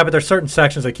bottom? Yeah, but there's certain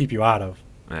sections they keep you out of.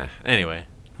 Anyway,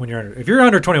 If you're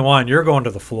under 21, you're going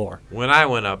to the floor. when I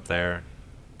went up there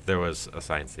was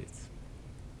assigned seats.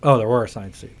 Oh, there were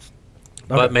assigned seats.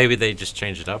 But Okay. maybe they just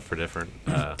changed it up for different.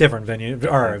 Different venue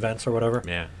or events or whatever.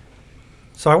 Yeah.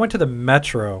 So I went to the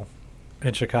Metro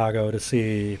in Chicago to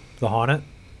see The Haunted,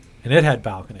 and it had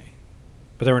balcony,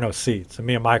 but there were no seats. And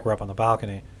me and Mike were up on the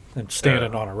balcony and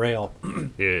standing on a rail,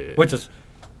 Yeah. which is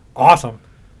awesome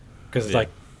because it's Yeah. like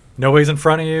nobody's in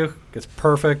front of you. It's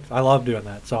perfect. I love doing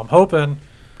that. So I'm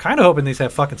kind of hoping these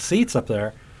have fucking seats up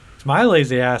there. 'Cause my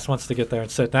lazy ass wants to get there and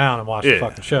sit down and watch the Yeah,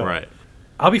 fucking show. Right.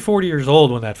 I'll be 40 years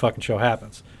old when that fucking show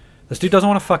happens. This dude doesn't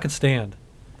want to fucking stand.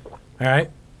 All right?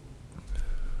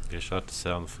 Guess you'll have to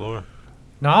sit on the floor.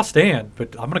 No, I'll stand, but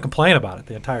I'm going to complain about it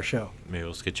the entire show. Maybe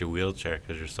we'll just get you a wheelchair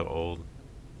because you're so old.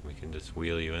 We can just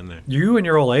wheel you in there. You and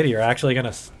your old lady are actually going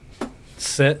to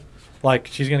sit, like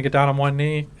she's going to get down on one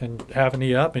knee and have a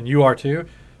knee up, and you are too.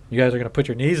 You guys are going to put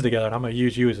your knees together, and I'm going to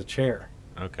use you as a chair.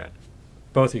 Okay.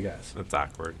 Both you guys. That's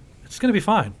awkward. It's going to be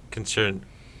fine. Considering,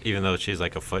 even though she's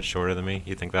like a foot shorter than me,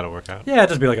 you think that'll work out? Yeah,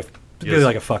 just be like You'll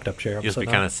a fucked up chair. I'm You'll just be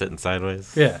sitting kind on. of sitting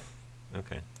sideways? Yeah,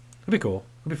 Okay. it'll be cool.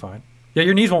 It'll be fine. Yeah,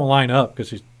 your knees won't line up because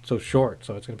she's so short,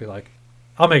 so it's going to be like,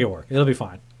 I'll make it work. It'll be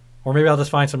fine. Or maybe I'll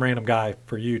just find some random guy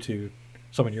for you to,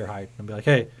 someone your height, and be like,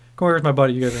 hey, come over, here's my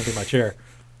buddy. You guys are going to be my chair.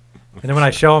 And then when I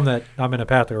show them that I'm in a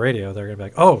Path to Radio, they're going to be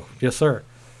like, oh, yes, sir.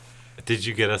 Did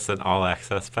you get us an all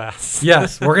access pass?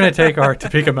 Yes, we're going to take our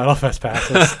Topeka Metal Fest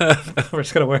passes. We're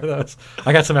just going to wear those.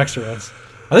 I got some extra ones.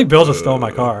 I think Bill just stole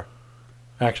my car,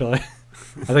 actually.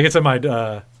 I think it's in my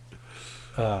the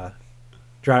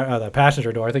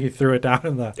passenger door. I think he threw it down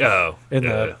in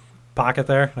the pocket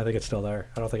there. I think it's still there.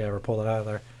 I don't think I ever pulled it out of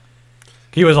there.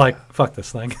 He was like, fuck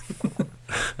this thing.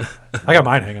 I got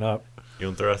mine hanging up. You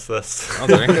want the rest of this? I'll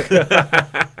drink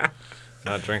it.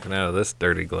 Not drinking out of this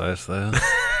dirty glass, though.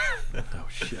 Oh,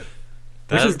 shit.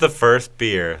 That is the first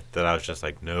beer that I was just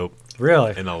like, nope,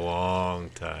 Really? in a long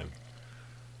time.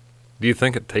 Do you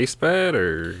think it tastes bad,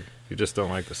 or you just don't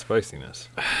like the spiciness?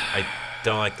 I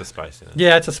don't like the spiciness.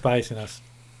 Yeah, it's a spiciness.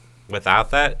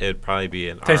 Without that, it'd probably be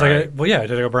an Tastes alright. like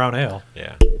it's like a brown ale.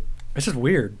 Yeah. It's just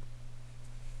weird.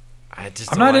 I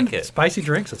just I'm don't not like into it. spicy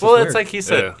drinks. It's Well, just it's weird. like he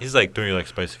said. Yeah. He's like, don't you like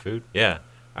spicy food? Yeah.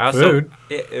 I also, Food?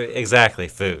 Exactly,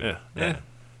 food. Yeah.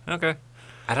 Okay.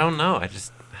 I don't know.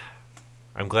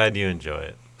 I'm glad you enjoy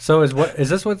it. So is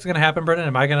this what's gonna happen, Brendan?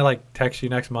 Am I gonna like text you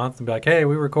next month and be like, "Hey,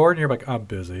 we record," and you're like, "I'm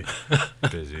busy,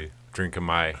 Busy drinking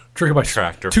my drinking my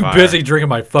Tractor too fire. busy drinking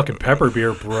my fucking pepper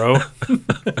beer, bro."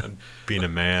 being a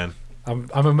man.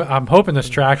 I'm hoping this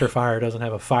tractor fire doesn't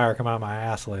have a fire come out of my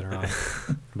ass later on,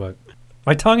 but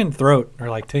my tongue and throat are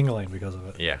like tingling because of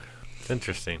it. Yeah. It's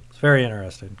interesting. It's very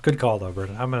interesting. Good call though,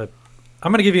 Brendan. I'm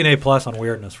gonna give you an A+ on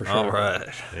weirdness for sure. All right.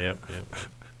 Yep.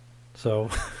 So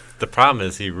The problem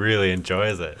is he really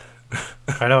enjoys it.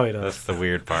 I know he does. That's the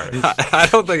weird part. I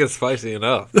don't think it's spicy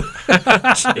enough.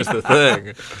 That's the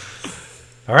thing.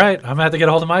 All right, I'm gonna have to get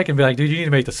a hold of Mike and be like, "Dude, you need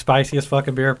to make the spiciest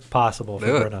fucking beer possible for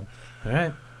Do it. Brendan." All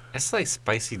right. It's like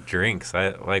spicy drinks.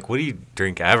 What do you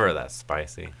drink ever that's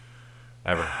spicy?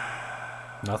 Ever?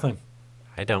 Nothing.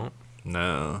 I don't.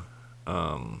 No.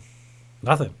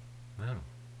 Nothing. No.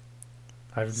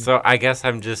 I've, So I guess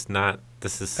I'm just not.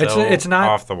 This is so It's not-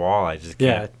 off the wall. I just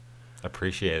yeah. can't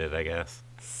appreciate it. I guess.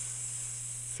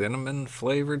 Cinnamon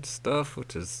flavored stuff,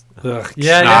 which is Ugh.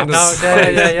 Yeah. Kinda No. Yeah.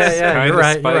 kinda You're right. You're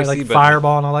right. spicy, Like but-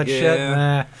 Fireball and all that shit. Yeah.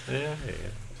 Nah. Yeah.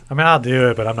 I mean, I'll do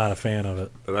it, but I'm not a fan of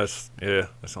it. but that's the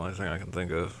only thing I can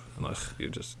think of, unless you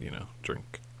just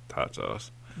drink hot sauce.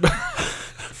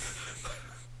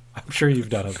 I'm sure you've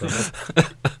done it, Brendan.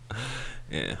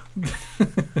 Yeah.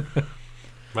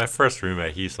 My first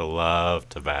roommate, he used to love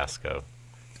Tabasco.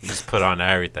 He just put on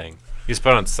everything. He just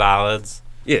put on salads,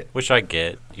 Yeah. which I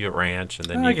get. You get ranch, and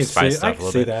then I you can spice see. stuff I a can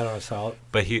little see bit. that on a salad.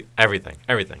 But everything,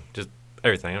 just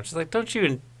everything. I'm just like, don't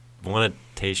you want to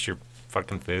taste your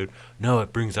fucking food? No,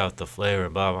 it brings out the flavor.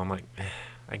 Blah blah. I'm like,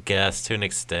 I guess to an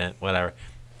extent, whatever.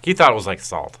 He thought it was like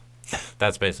salt.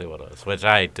 That's basically what it was, which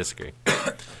I disagree.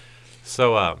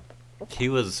 So he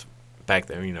was back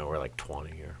then. We're like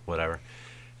 20 or whatever,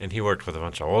 and he worked with a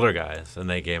bunch of older guys, and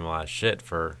they gave him a lot of shit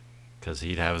because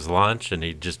he'd have his lunch and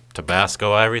he'd just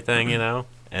Tabasco everything,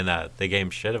 and they gave him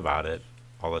shit about it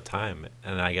all the time.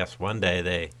 And I guess one day I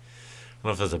don't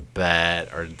know if it was a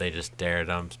bet or they just dared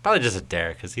him. It's probably just a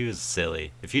dare because he was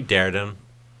silly. If you dared him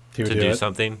He would to do do it.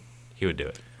 something, he would do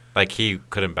it. Like he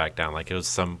couldn't back down. Like it was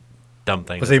some dumb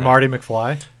thing. Was to he say. Marty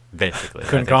McFly? Basically. I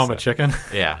Couldn't think call him so. a chicken.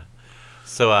 Yeah.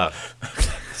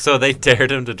 So they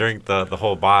dared him to drink the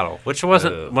whole bottle, which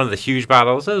wasn't one of the huge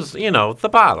bottles. It was, the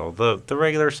bottle, the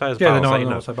regular size Yeah, bottle. the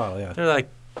normal size bottle, yeah. They're like,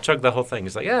 chug the whole thing.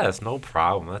 He's like, yeah, it's no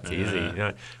problem. That's easy.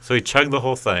 So he chugged the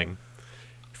whole thing.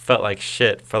 Felt like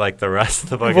shit for like the rest of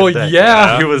the fucking day.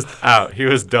 Yeah. He was out. He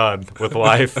was done with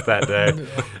life that day.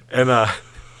 And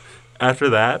after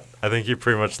that, I think he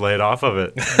pretty much laid off of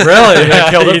it. Really? That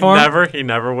killed it for him? He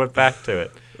never went back to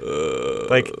it.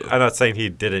 Like, I'm not saying he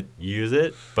didn't use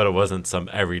it, but it wasn't some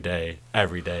every day.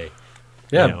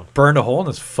 Yeah, burned a hole in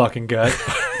his fucking gut.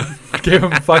 Gave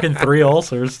him fucking 3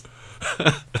 ulcers.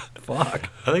 Fuck.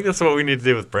 I think that's what we need to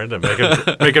do with Brendan. Make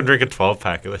him drink a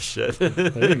 12-pack of this shit.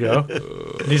 There you go.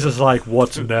 And he's just like,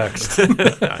 what's next?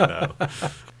 I know.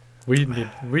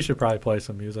 We should probably play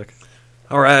some music.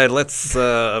 All right, let's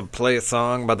play a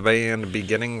song by the band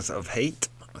Beginnings of Hate.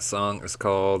 The song is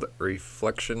called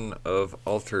Reflection of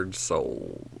Altered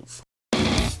Souls.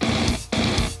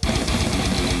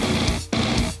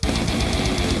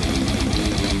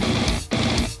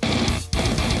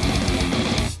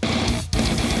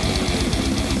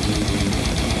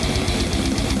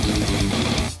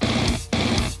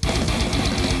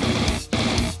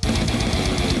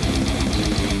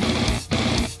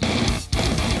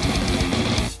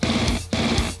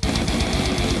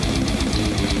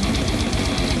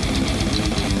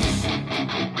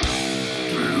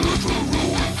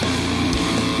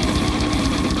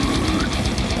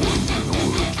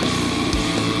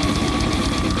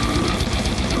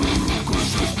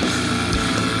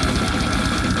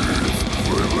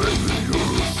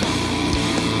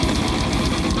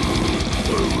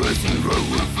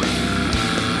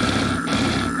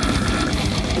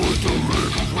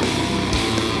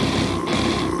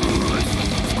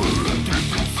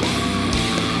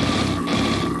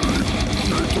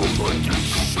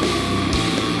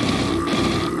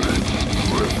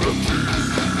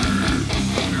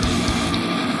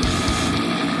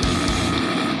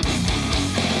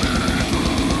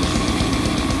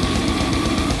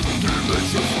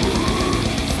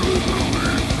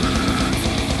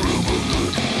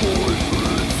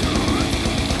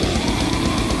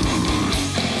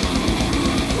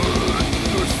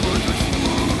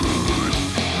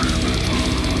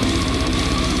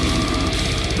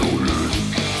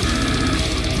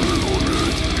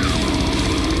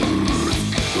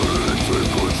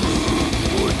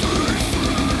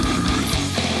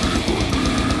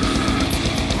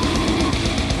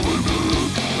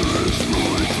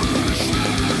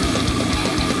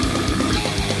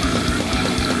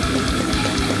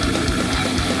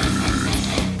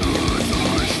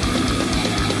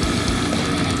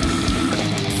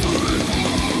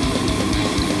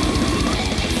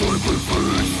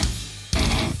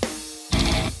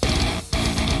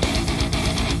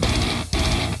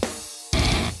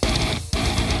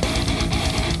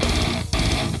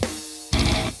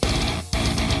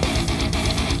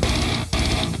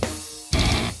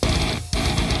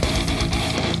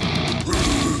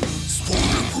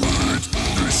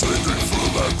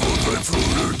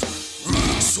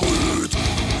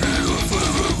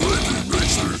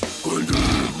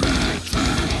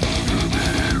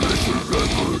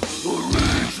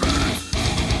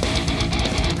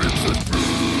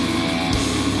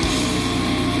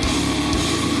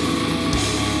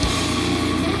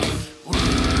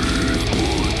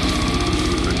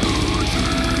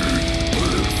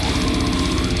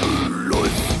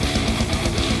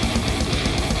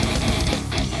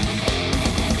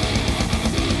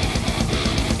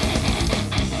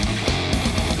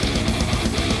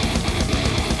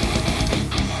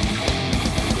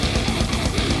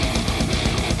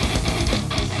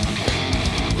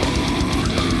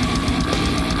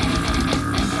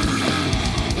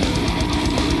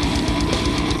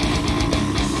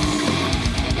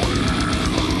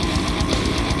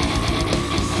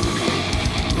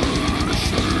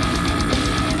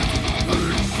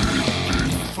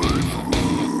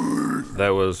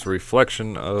 That was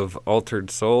Reflection of Altered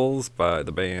Souls by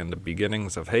the band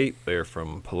Beginnings of Hate. They're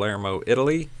from Palermo,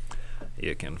 Italy.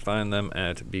 You can find them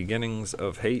at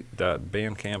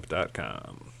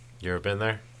beginningsofhate.bandcamp.com. You ever been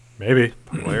there? Maybe.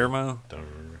 Palermo? Don't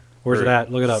remember. Where's it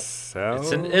at? Look it up. South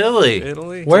It's in Italy.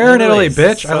 Italy? Where in Italy, Italy.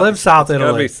 bitch? I live South It's gotta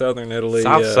Italy. be southern Italy.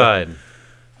 South side.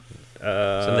 It's in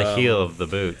Uh, the heel of the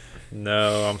boot.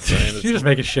 No, I'm saying it's You're just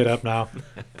making shit up now.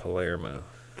 Palermo.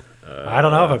 I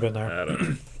don't know if I've been there. I don't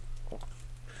know.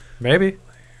 Maybe.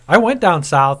 I went down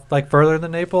south, like further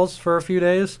than Naples for a few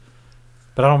days,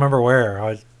 but I don't remember where.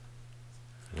 I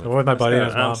went with my buddy and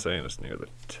his I'm mom. saying it's near the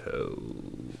toe.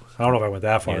 I don't know if I went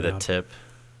that far Near the down. tip.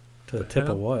 To the tip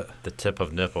of what? The tip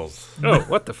of nipples. Oh,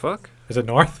 what the fuck? Is it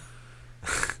north?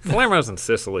 Palermo's in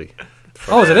Sicily.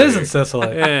 Oh, it is in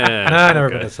Sicily. Yeah. No, I've never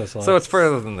okay. been to Sicily. So it's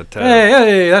further than the toe.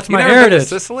 Hey, that's You my never been to heritage.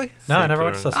 Sicily? No, I St. never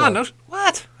went to Peter. Sicily. Oh no!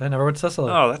 What? I never went to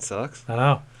Sicily. Oh, that sucks. I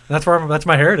know. That's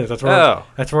my heritage. That's where Oh.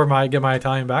 I get my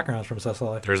Italian backgrounds from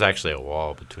Sicily. There's actually a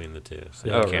wall between the two, so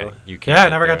Oh, you can't. really? You can't. Yeah, I get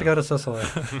never got to there. go to Sicily.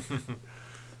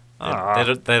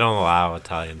 They don't allow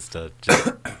Italians to just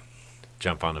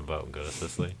jump on a boat and go to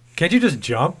Sicily. Can't you just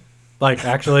jump? Like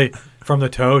actually from the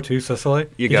toe to Sicily?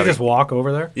 You Can you gotta- just walk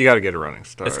over there? You got to get a running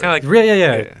start. It's kind of like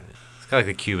Yeah. it's kind of like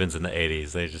the Cubans in the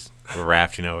 '80s. They just were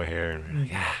rafting over here and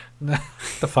Get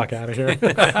the fuck out of here.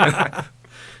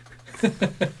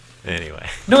 anyway.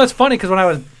 No, it's funny because when I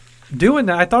was doing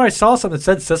that, I thought I saw something that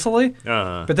said Sicily,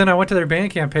 Uh-huh. but then I went to their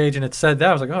Bandcamp page and it said that.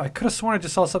 I was like, oh, I could have sworn I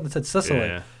just saw something that said Sicily.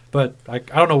 Yeah. But I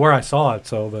don't know where I saw it,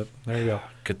 so, but there you go.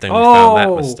 Good thing we found that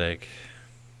Oh. mistake.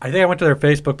 I think I went to their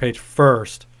Facebook page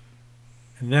first,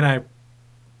 and then I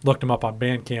looked them up on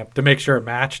Bandcamp to make sure it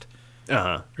matched.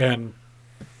 Uh-huh. And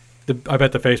I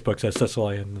bet the Facebook says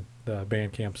Sicily and the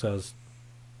Bandcamp says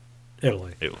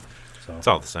Italy. Ew. So It's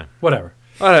all the same. whatever.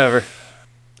 Whatever.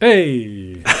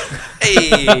 Hey,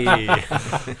 Hey.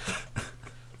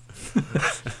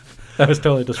 that was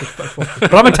totally disrespectful.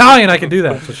 But I'm Italian. I can do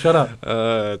that. So shut up.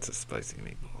 It's a spicy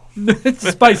meatball. It's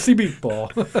spicy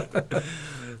meatball.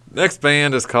 Next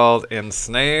band is called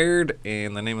Ensnared,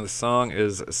 and the name of the song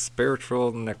is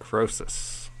Spiritual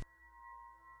Necrosis.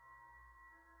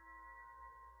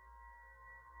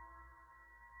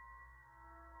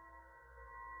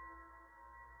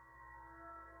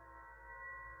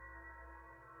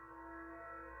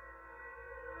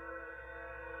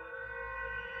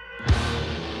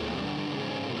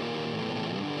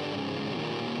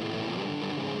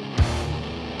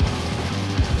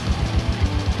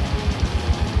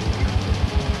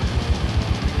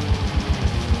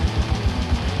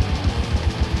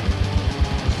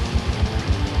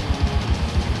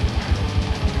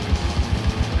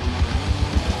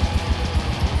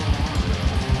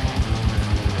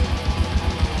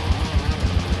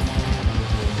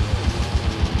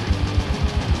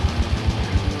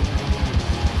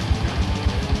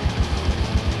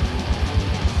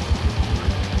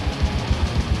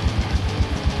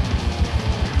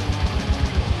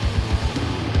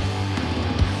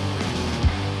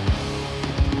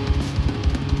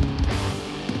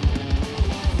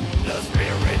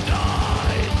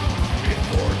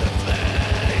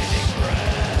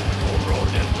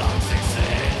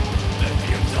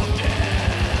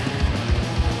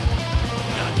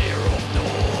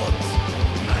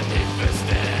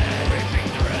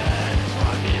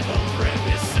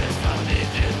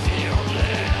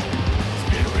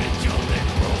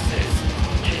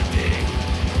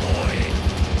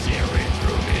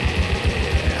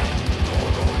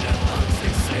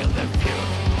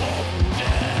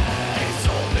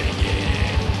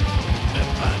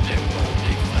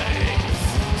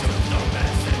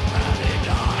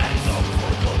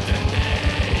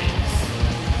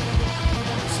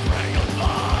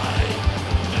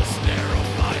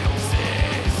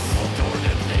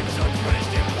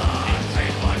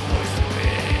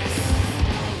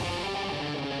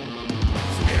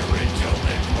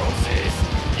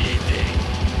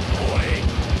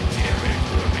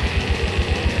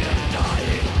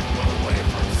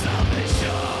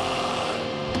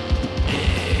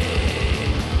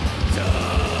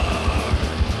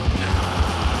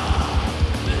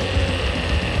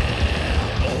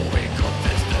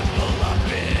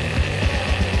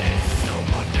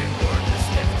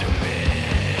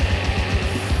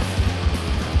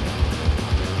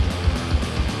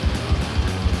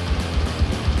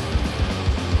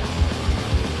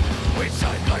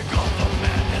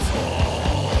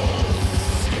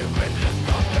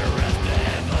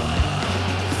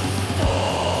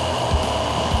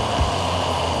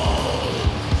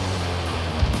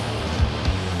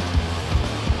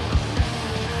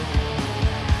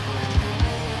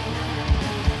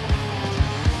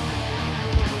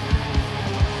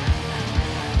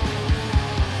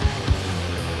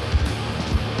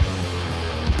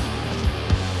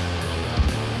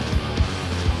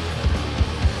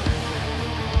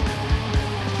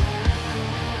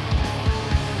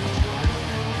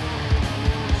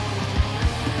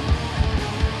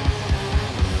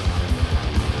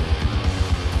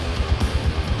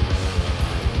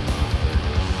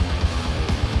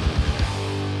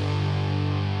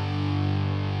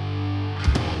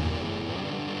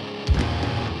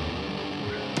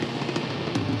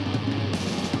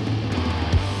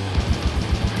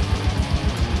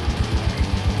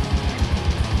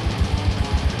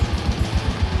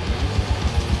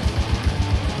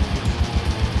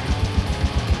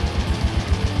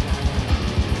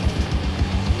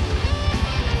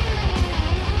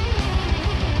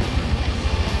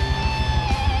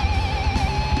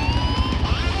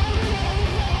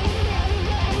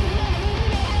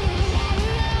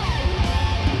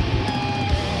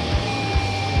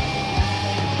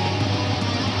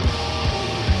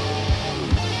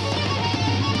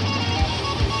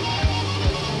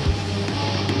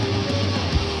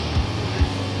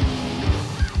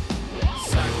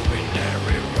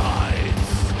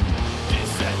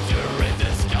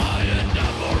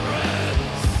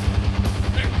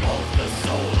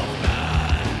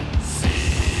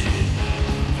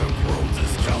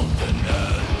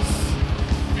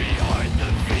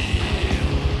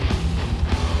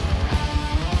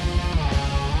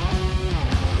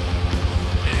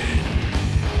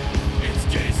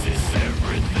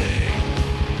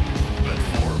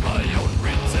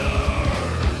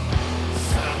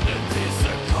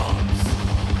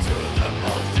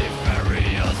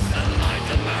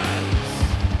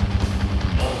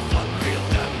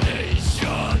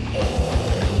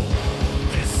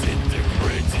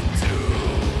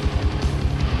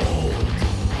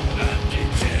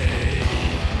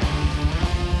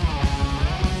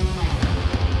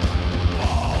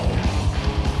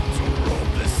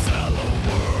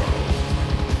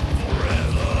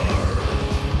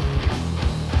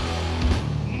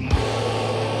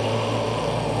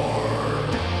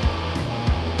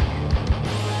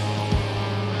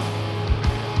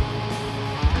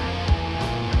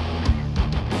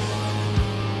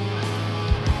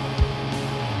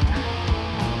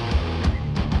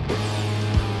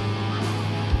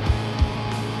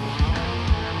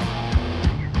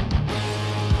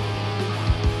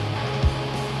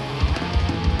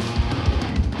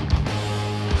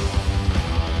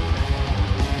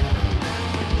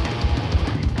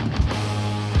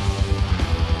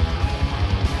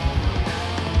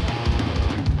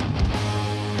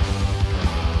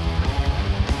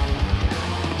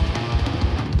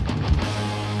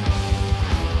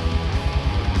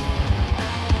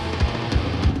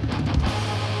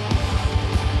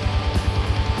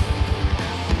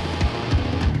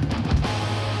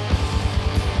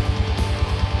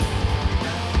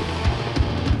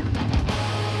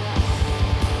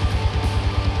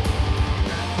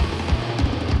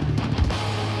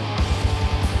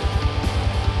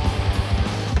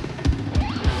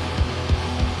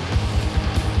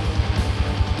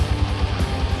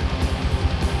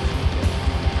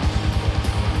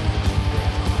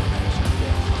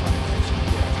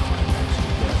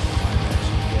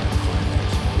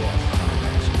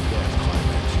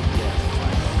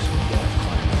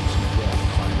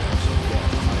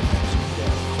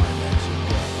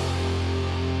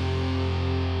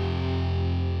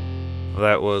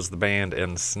 that was the band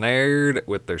Ensnared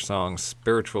with their song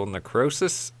Spiritual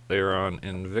Necrosis. They're on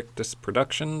Invictus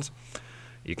Productions.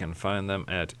 You can find them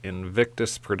at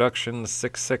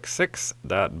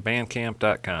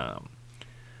invictusproductions666.bandcamp.com.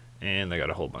 And they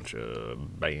got a whole bunch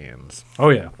of bands. Oh,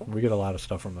 yeah. We get a lot of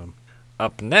stuff from them.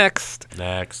 Up next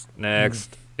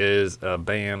Next. is a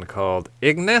band called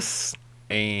Ignis.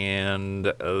 And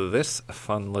this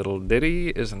fun little ditty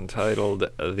is entitled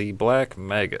The Black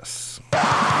Magus.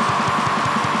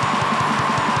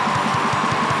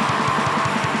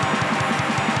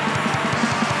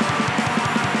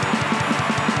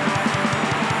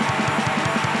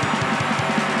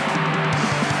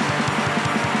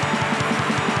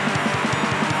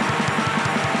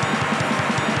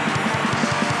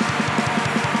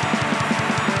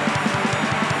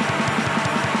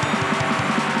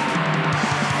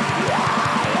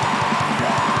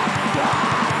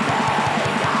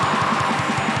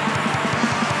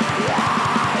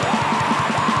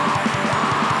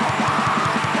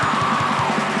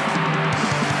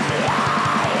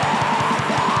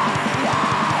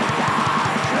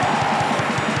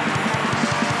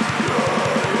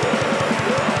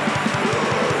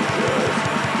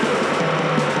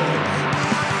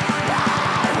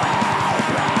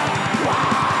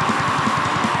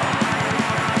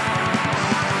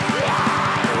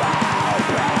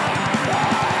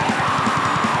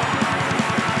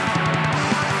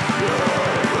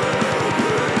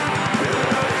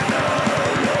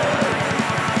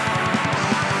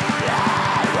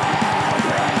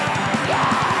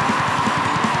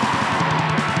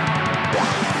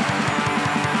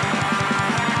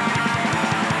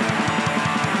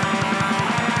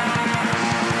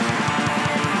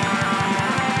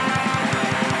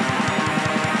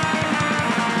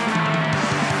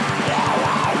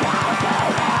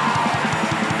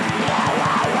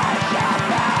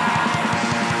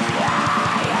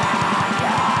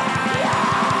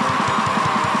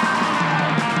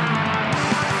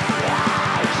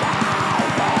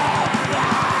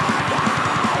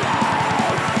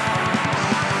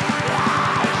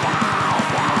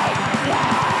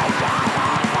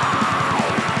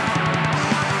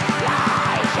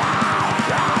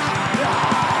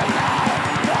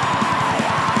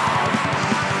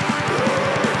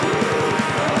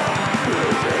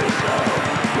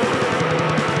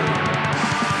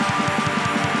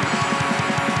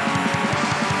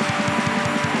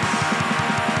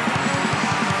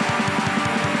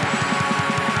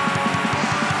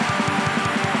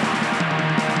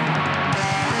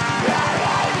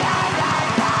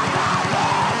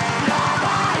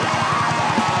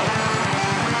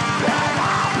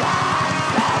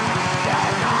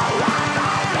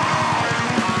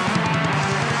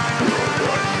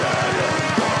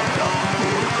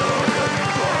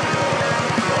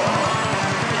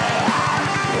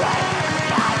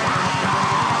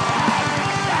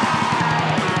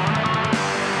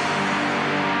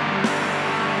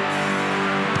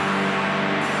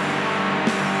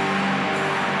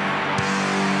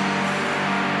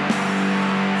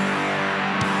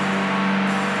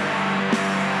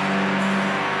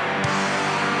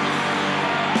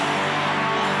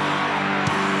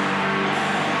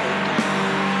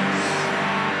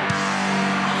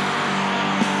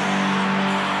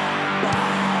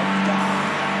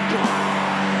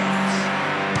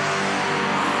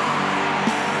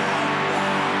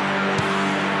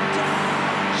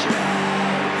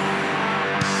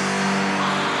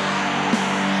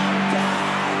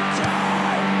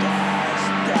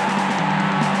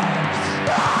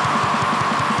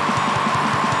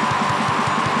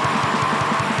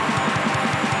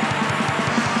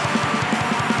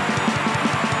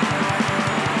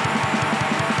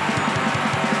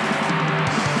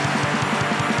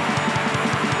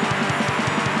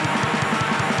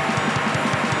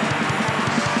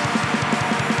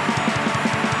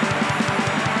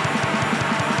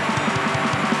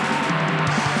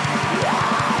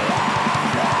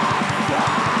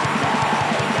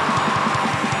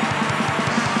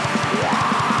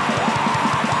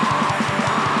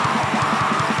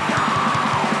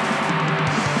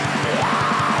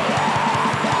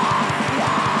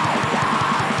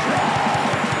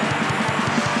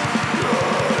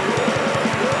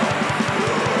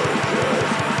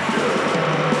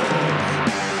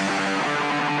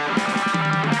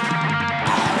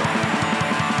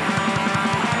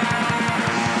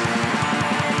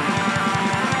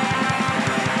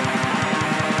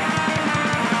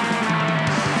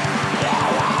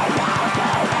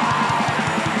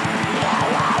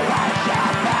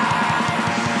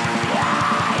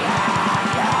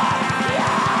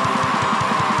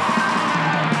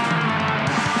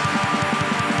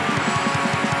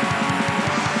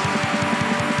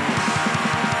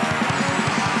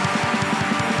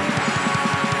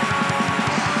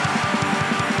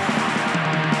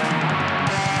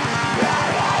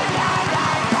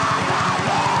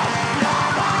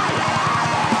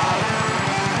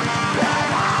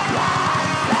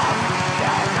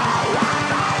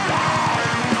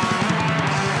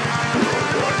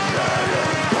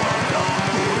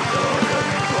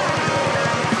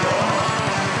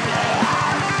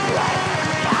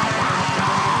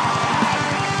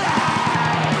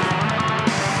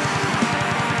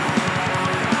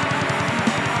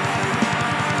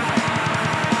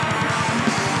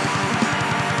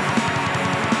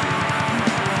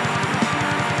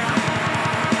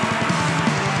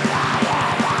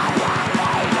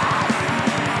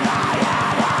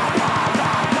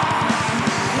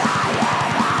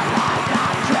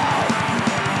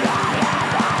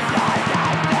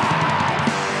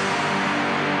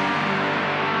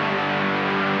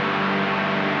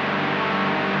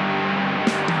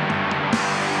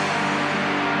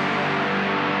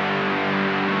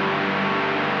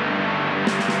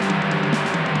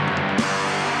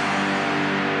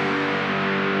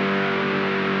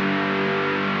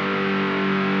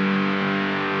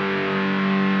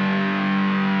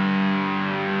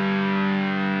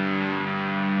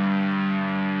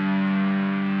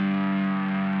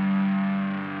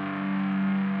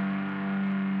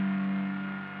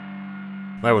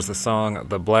 That was the song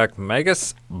The Black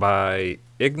Magus by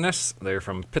Ignis. They're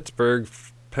from Pittsburgh,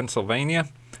 Pennsylvania.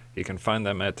 You can find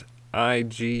them at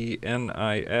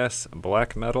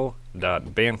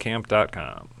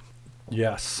ignisblackmetal.bandcamp.com.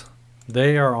 Yes.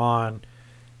 They are on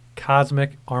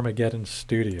Cosmic Armageddon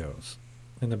Studios.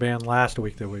 And the band last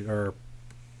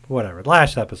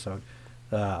episode,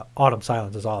 Autumn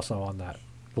Silence is also on that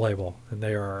label. And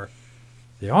they are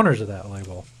the owners of that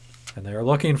label. And they are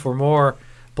looking for more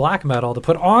black metal to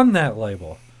put on that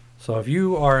label. So if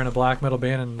you are in a black metal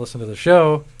band and listen to the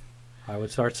show, I would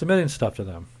start submitting stuff to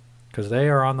them because they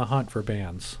are on the hunt for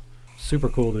bands. Super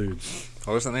cool dudes.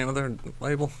 What was the name of their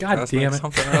label? God Cosmic damn it.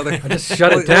 Something or other. I just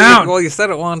shut it down. Well, you said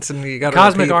it once and you got to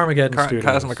Cosmic repeat. Armageddon Studios.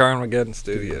 Cosmic Armageddon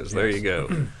Studios. There Yes. you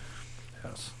go.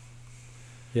 Yes.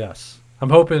 Yes. I'm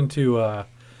hoping to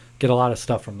get a lot of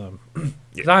stuff from them.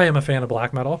 'Cause I am a fan of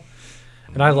black metal,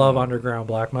 and I love underground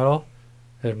black metal,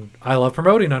 and I love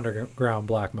promoting underground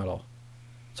black metal.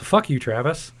 So fuck you,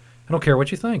 Travis. I don't care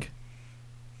what you think.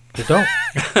 Just don't.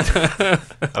 I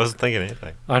wasn't thinking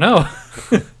anything. I know.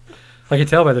 I can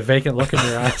tell by the vacant look in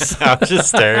your eyes. I was just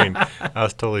staring. I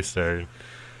was totally staring.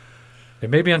 It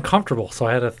made me uncomfortable, so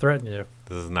I had to threaten you.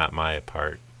 This is not my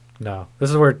part. No. This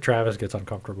is where Travis gets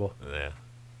uncomfortable. Yeah.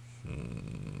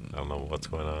 I don't know what's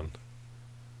going on.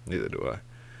 Neither do I.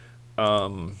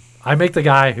 I make the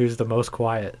guy who's the most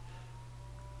quiet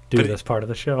do But this part of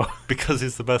the show. Because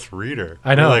he's the best reader.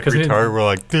 I know, We're like 'cause he- retarded. We're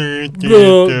like,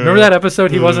 Remember that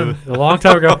episode? He wasn't a long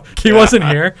time ago. He wasn't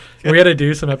here. We had to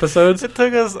do some episodes It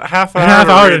took us half A an half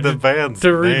hour hour to read to- the band's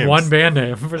to read names. one band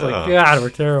name. We're like, Ugh, God, we're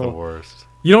The terrible. worst.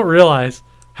 You don't realize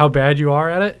how bad you are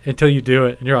at it until you do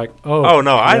it, and you're like, oh. Oh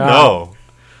no, I yeah. know.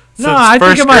 No, Since I think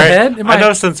first in my grade- head, I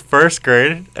know since first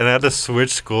grade, and I had to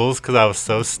switch schools because I was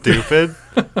so stupid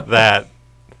that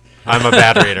I'm a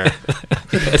bad reader.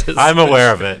 I'm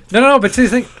aware of it. No. But see, the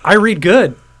thing, I read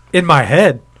good in my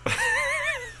head,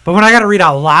 but when I got to read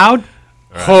out loud,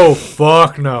 oh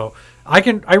fuck no. I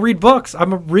read books.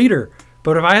 I'm a reader,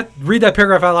 but if I read that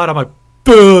paragraph out loud, I'm like,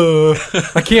 "Buh."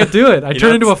 I can't do it. I You turn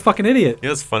know into a what's- fucking idiot. You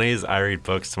know what's funny is I read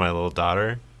books to my little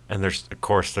daughter, and they're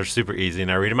super easy,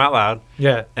 and I read them out loud,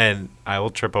 Yeah, and I will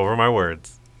trip over my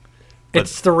words. But-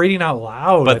 it's the reading out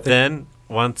loud. I But think. then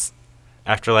once,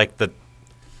 after like the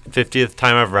 50th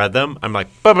time I've read them, I'm like,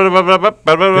 "Ba, ba, ba, ba, ba,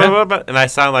 ba, ba, ba, ba," and I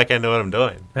sound like I know what I'm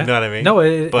doing. Yeah. You know what I mean?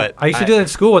 No, But I used to do that in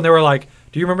school, and they were like,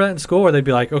 "Do you remember that in school?" Where they'd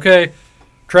be like, "Okay,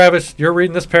 Travis, you're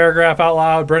reading this paragraph out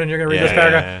loud. Brendan, you're gonna read this Yeah,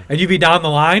 paragraph," yeah. and you'd be down the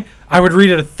line. I would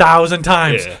read it 1,000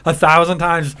 times. Yeah. 1,000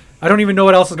 times. I don't even know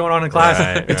what else is going on in class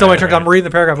Right, until my right, turn. I'm reading the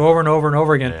paragraph over and over and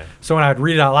over again. Yeah. So when I'd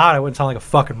read it out loud, I wouldn't sound like a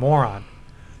fucking moron.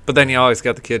 But then you always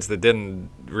got the kids that didn't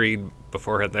read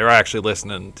beforehand. They were actually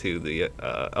listening to the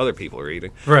other people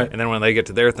reading. Right. And then when they get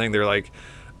to their thing, they're like,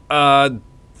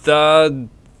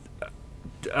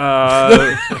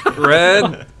 red.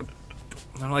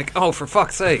 And I'm like, oh, for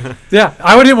fuck's sake. Yeah,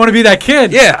 I didn't want to be that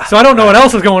kid. Yeah. So I don't know what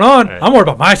else is going on. Right. I'm worried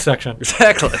about my section.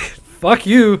 Exactly. Fuck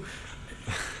you.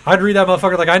 I'd read that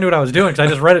motherfucker like I knew what I was doing because I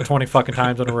just read it 20 fucking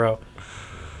times in a row.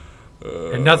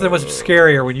 And nothing was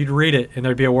scarier when you'd read it and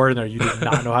there'd be a word in there you did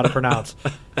not know how to pronounce.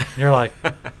 And you're like,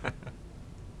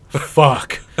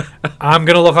 fuck. I'm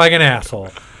going to look like an asshole.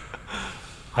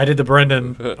 I did the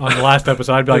Brendan on the last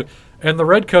episode. I'd be like, and the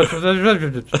red coat.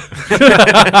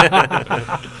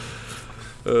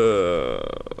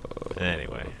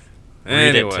 Anyway.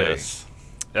 Read it to Anyway. us.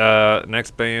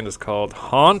 Next band is called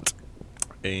Haunt,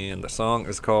 and the song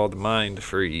is called Mind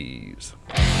Freeze.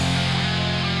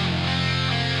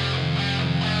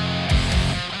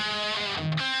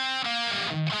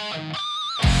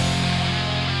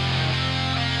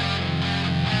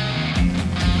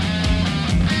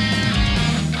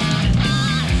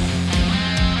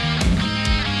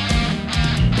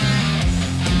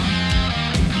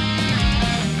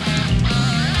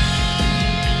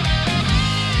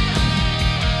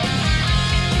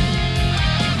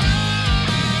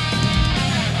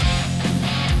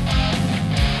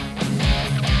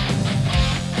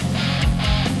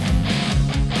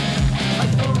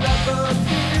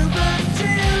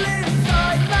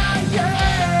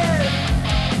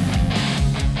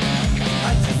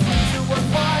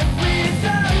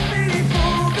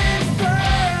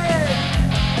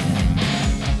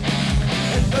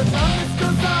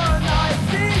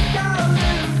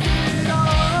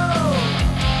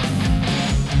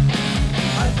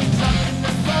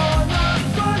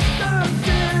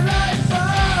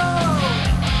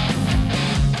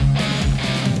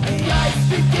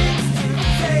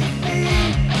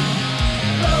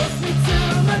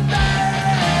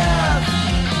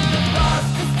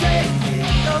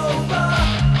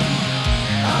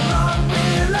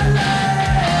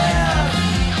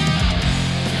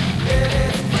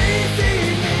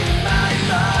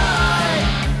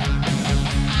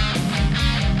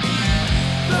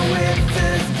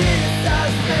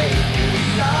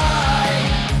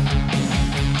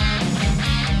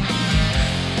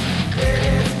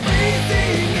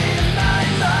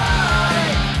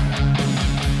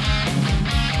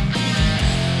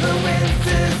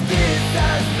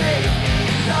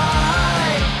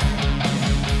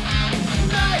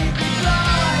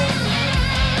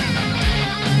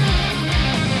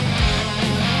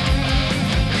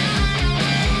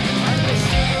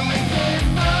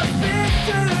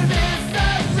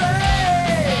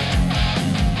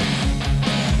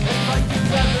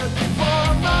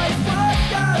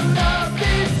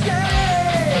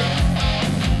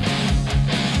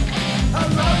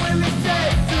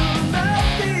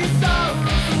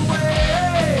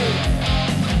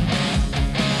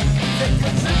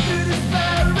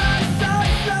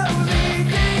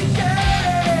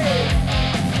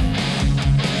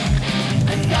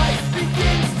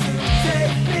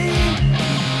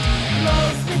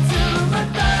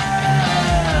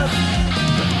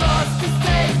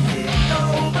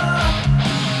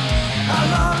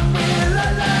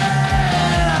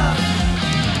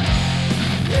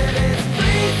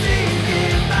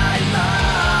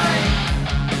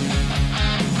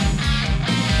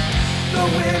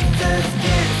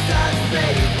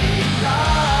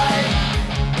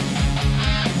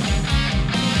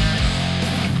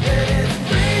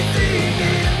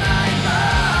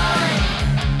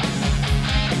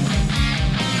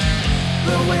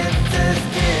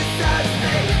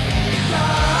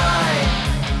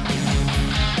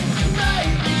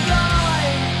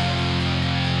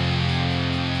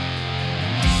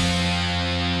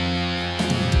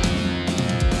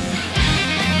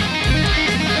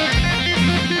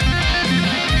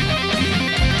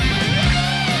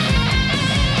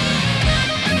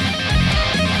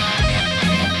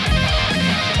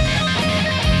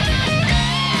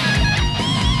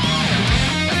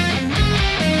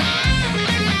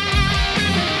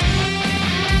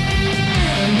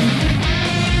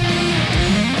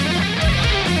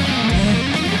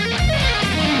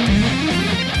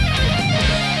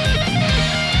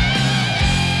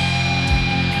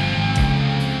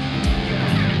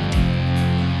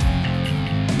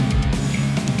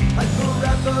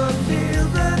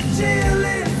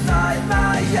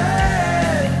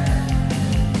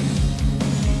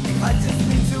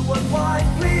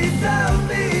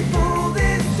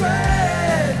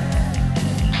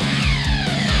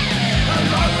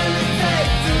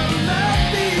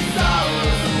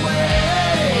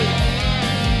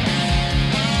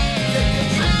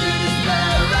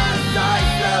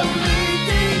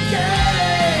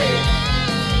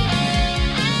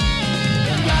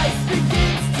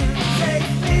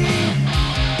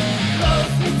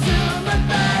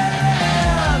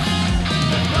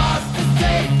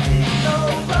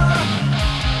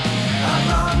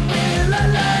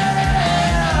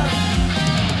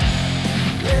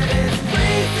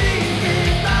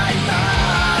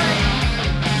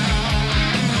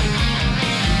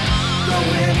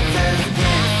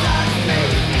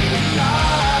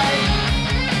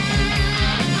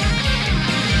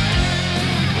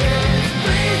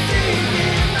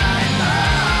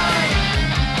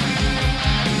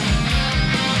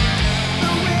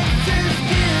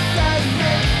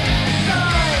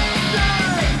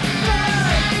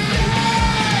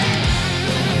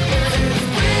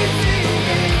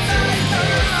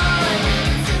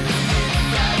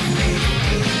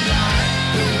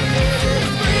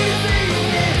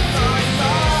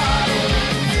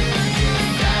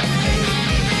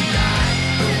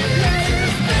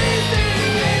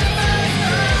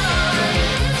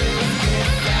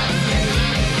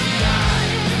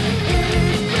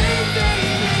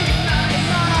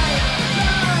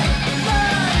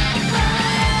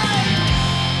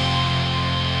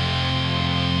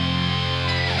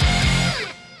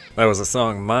 That was the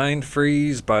song Mind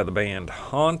Freeze by the band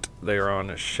Haunt. They are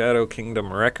on Shadow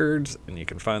Kingdom Records, and you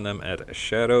can find them at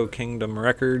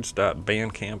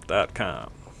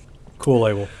shadowkingdomrecords.bandcamp.com. Cool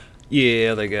label.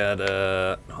 Yeah, they got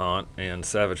Haunt and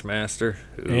Savage Master.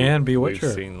 Who And Bewitcher.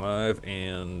 We've seen live,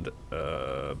 and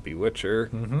Bewitcher.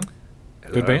 Mm-hmm.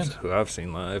 who Good I've- band. Who I've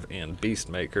seen live, and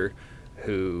Beastmaker,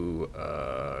 who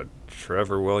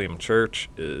Trevor William Church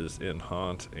is in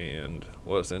Haunt and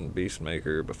was in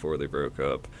Beastmaker before they broke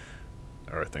up.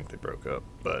 Or I think they broke up,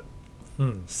 but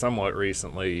somewhat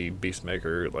recently,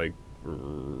 Beastmaker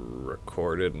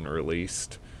recorded and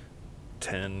released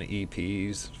 10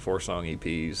 EPs, 4-song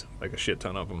EPs, like a shit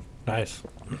ton of them, Nice.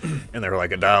 and they were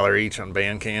like $1 each on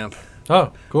Bandcamp.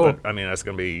 Oh, cool. But, I mean, that's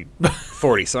gonna be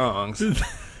 40 songs,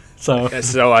 So, and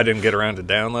so I didn't get around to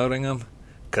downloading them,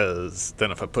 because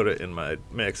then if I put it in my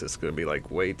mix, it's gonna be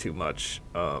like way too much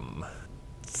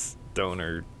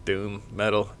stoner doom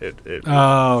metal.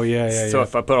 oh, yeah. So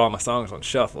if I put all my songs on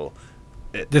shuffle,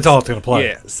 It's all it's going to play.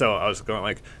 Yeah, so I was going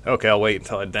like, okay, I'll wait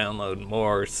until I download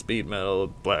more speed metal,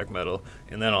 black metal,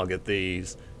 and then I'll get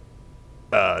these,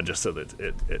 just so that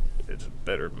it's a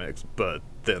better mix. But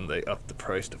then they upped the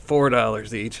price to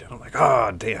 $4 each, and I'm like,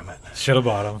 oh, damn it. Should have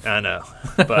bought them. I know,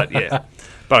 but yeah.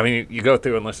 But I mean, you go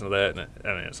through and listen to that, and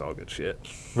it's all good shit.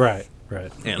 Right.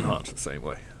 And Haunt's the same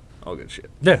way. All good shit.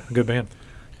 Yeah, good band.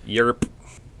 Yerp.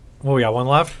 Well, we got one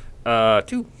left?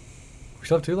 2. We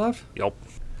still have 2 left? Yup.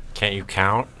 Can't you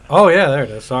count? Oh, yeah, there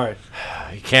it is. Sorry.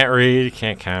 You can't read. You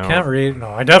can't count. Can't read. No,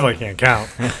 I definitely can't count.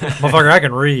 Motherfucker, I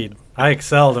can read. I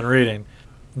excelled in reading.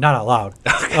 Not out loud.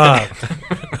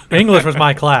 English was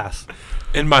my class.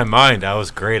 In my mind, I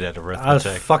was great at I was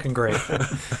arithmetic. fucking great.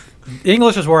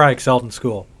 English is where I excelled in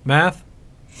school. Math,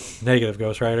 negative,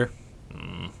 Ghost Rider.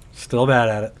 Still bad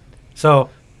at it. So,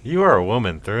 You are a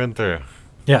woman through and through.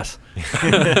 yes.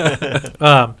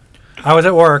 I was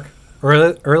at work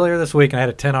earlier this week, and I had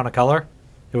a 10 on a color.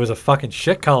 It was a fucking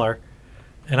shit color,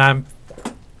 and I'm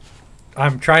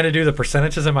trying to do the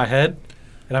percentages in my head,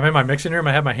 and I'm in my mixing room.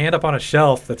 I have my hand up on a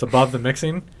shelf that's above the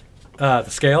mixing, the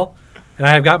scale, and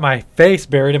I've got my face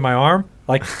buried in my arm,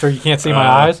 like so you can't see my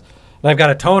eyes. And I've got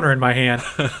a toner in my hand,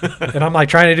 and I'm like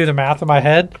trying to do the math in my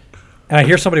head, and I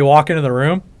hear somebody walk into the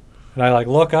room, and I like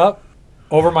look up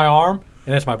over my arm,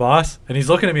 and it's my boss, and he's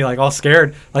looking at me like all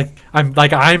scared, like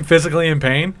I'm physically in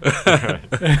pain.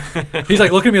 He's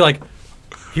like looking at me like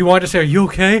he wanted to say, "Are you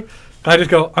okay?" And I just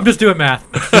go, "I'm just doing math."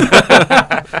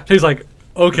 He's like,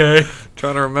 "Okay,"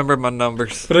 Trying to remember my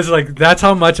numbers. but it's like that's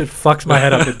how much it fucks my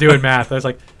head up at doing math. I was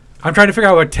like, I'm trying to figure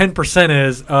out what 10%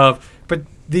 is of, but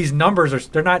these numbers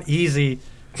they're not easy.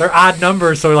 They're odd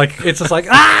numbers, so like it's just like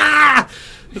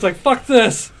it's like fuck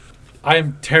this. I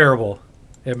am terrible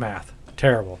at math,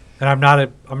 terrible, and I'm not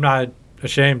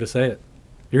ashamed to say it.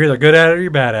 You're either good at it or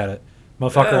you're bad at it,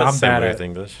 motherfucker. Yeah, I'm same bad way at with it.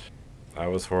 English. I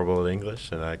was horrible at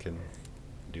English, and I can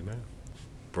do math.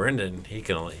 Brendan, he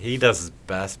does his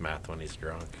best math when he's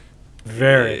drunk.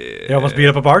 Very. He almost beat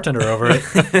up a bartender over it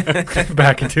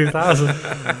back in 2000.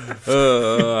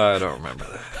 I don't remember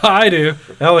that. I do.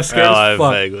 That was scary I as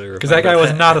fuck. vaguely Because that guy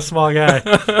remember was not a small guy.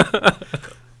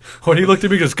 When he looked at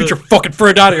me, he goes, "Get your fucking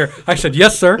friend out of here." I said,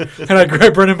 "Yes, sir." And I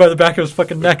grabbed Brendan by the back of his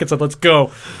fucking neck and said, "Let's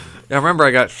go." Yeah, I remember I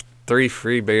got 3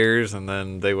 free beers, and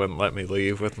then they wouldn't let me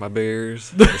leave with my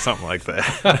beers or something like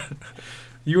that.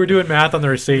 You were doing math on the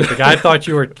receipt. The guy thought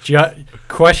you were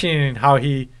questioning how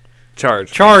he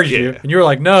Charged you. And you were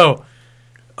like, "No,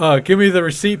 give me the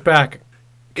receipt back."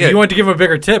 'Cause Yeah. you wanted to give him a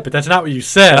bigger tip, but that's not what you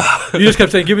said. You just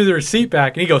kept saying, "Give me the receipt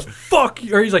back." And he goes, "Fuck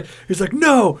you." Or he's like,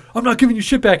 "No, I'm not giving you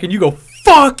shit back." And you go,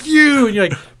 "Fuck you." And you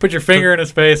like put your finger in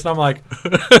his face. And I'm like,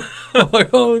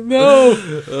 "Oh no."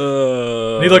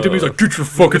 And he looked at me, he's like, "Get your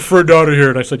fucking friend out of here."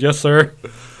 And I said, "Yes, sir."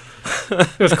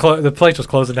 It was the place was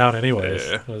closing down anyways.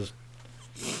 Yeah. It was,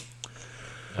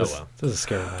 Oh well, this is a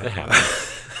scary night. it happens.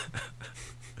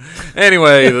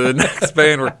 Anyway, the next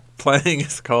band we're playing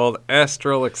is called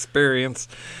Astral Experience,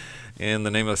 and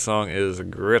the name of the song is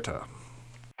Grita.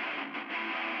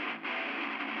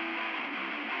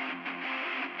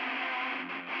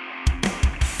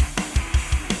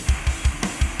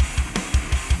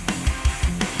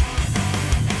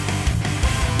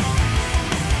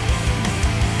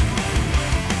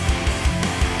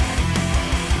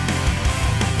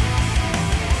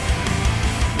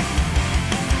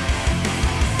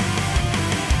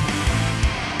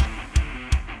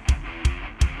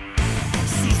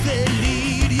 Sus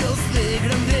delirios de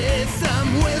grandeza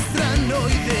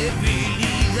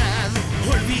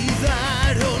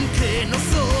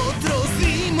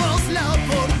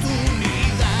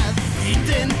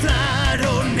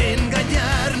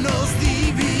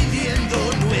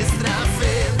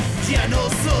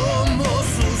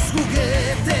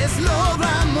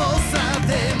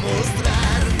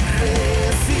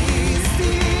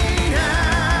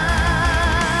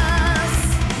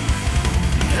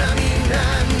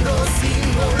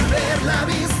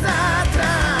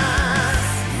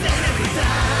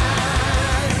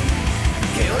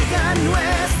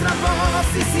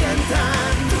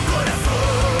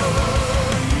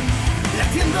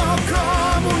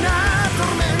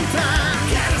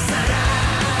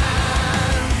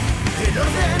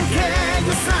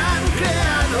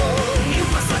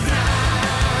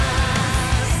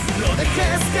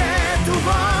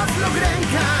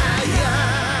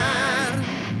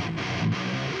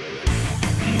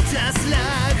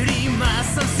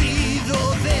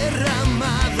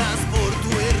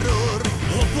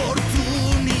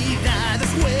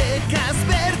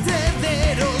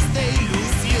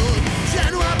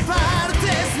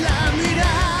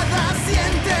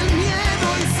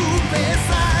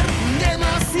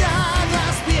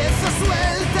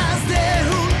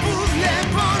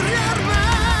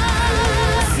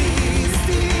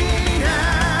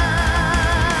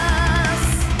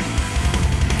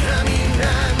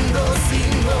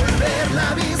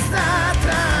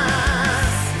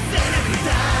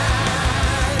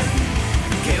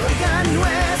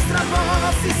nuestra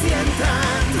voz y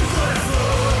sientan tu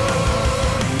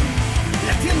corazón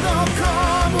latiendo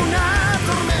como una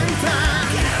tormenta.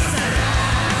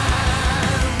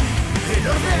 El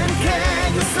orden que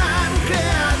ellos han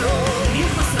creado, ni un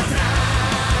paso atrás.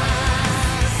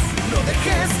 No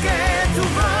dejes que tu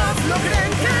voz logre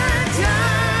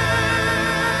engañar.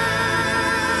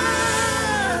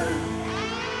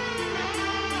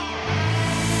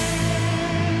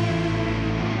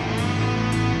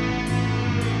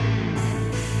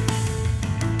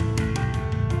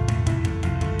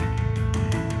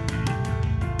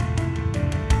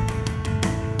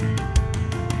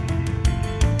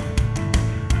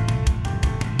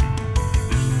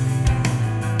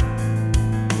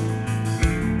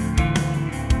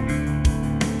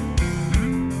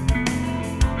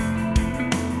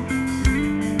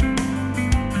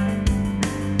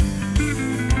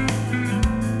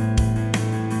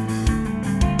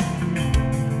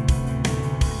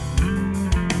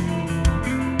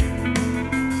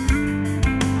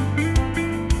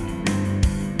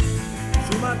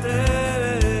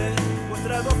 Súmate,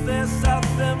 vuestras voces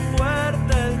hacen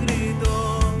fuerte el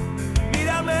grito.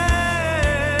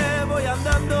 Mírame, voy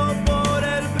andando por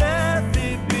el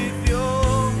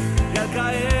precipicio y al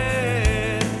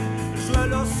caer el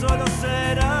suelo solo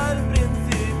será el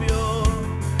principio.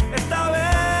 Esta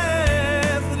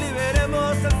vez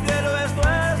liberemos el cielo, es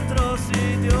nuestro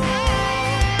sitio.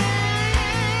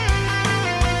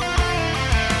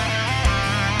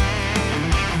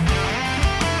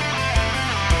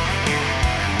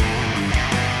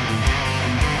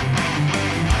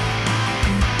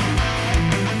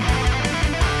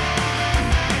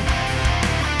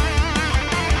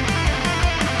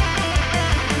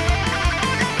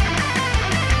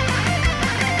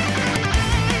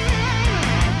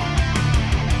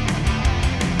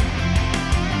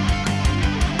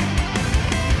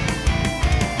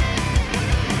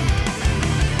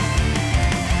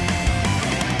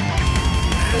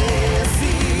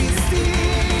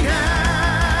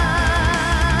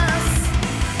 Resistirás,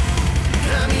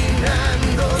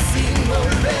 caminando sin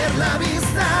volver la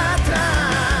vista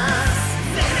atrás.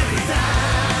 Ven a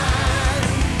gritar,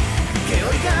 que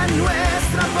oigan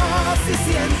nuestra voz y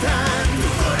sientan tu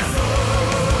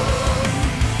corazón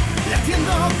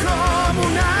latiendo como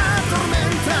una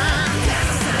tormenta. Que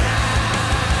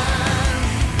arrasarán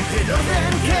el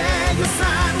orden que ellos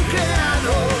han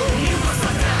creado. Ni un paso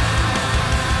atrás.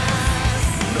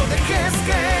 No dejes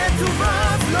que tu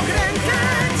voz logre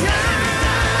engañar.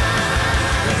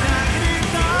 Ven a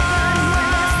gritar,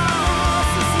 nuestra voz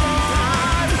y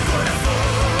sientan tu corazón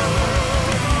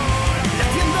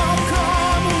latiendo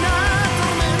como una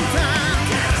tormenta.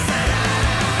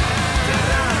 Que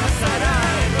arrasará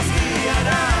y nos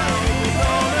guiará a un mundo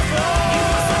mejor. Ni un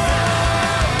paso atrás.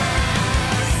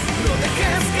 No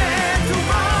dejes que tu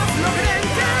voz logre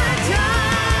engañar.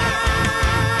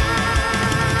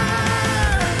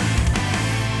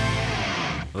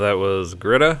 That was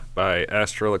Greta by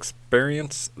Astral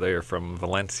Experience. They are from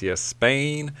Valencia,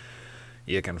 Spain.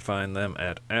 You can find them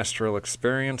at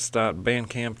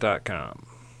astralexperience.bandcamp.com.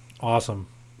 Awesome.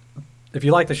 If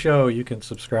you like the show, you can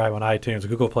subscribe on iTunes,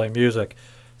 Google Play Music,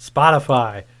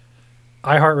 Spotify,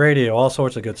 iHeartRadio, all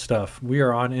sorts of good stuff. We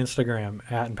are on Instagram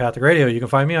at Empathic Radio. You can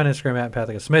find me on Instagram at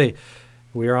Empathic Smitty.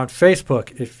 We are on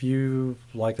Facebook. If you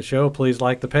like the show, please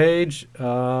like the page.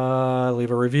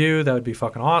 Leave a review. That would be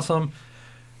fucking awesome.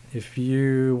 If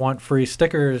you want free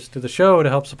stickers to the show to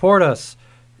help support us,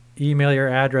 email your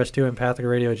address to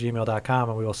empathicradio@gmail.com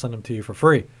and we will send them to you for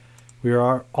free. We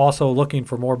are also looking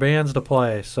for more bands to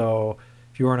play. So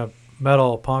if you're in a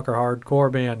metal, punk, or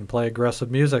hardcore band and play aggressive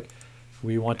music,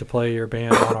 we want to play your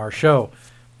band on our show.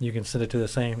 You can send it to the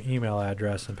same email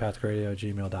address,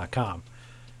 empathicradio@gmail.com.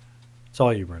 It's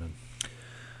all you, Brennan.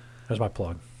 There's my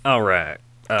plug. All right.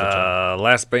 job.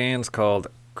 Last band's called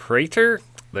Crater.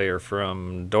 They are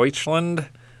from Deutschland.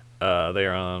 They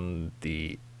are on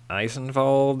the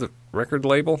Eisenwald record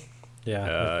label.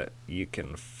 Yeah. You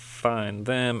can find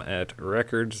them at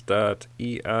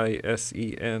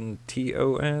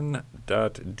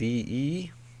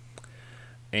records.eisenton.de.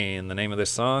 And the name of this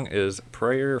song is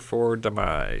Prayer for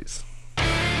Demise.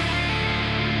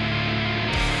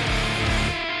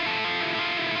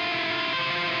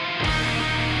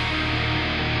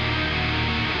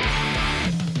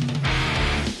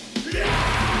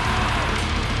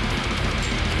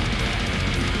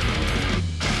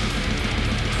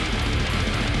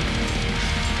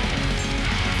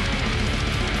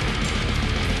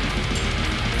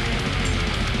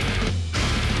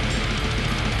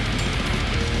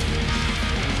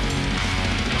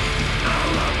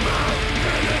 Our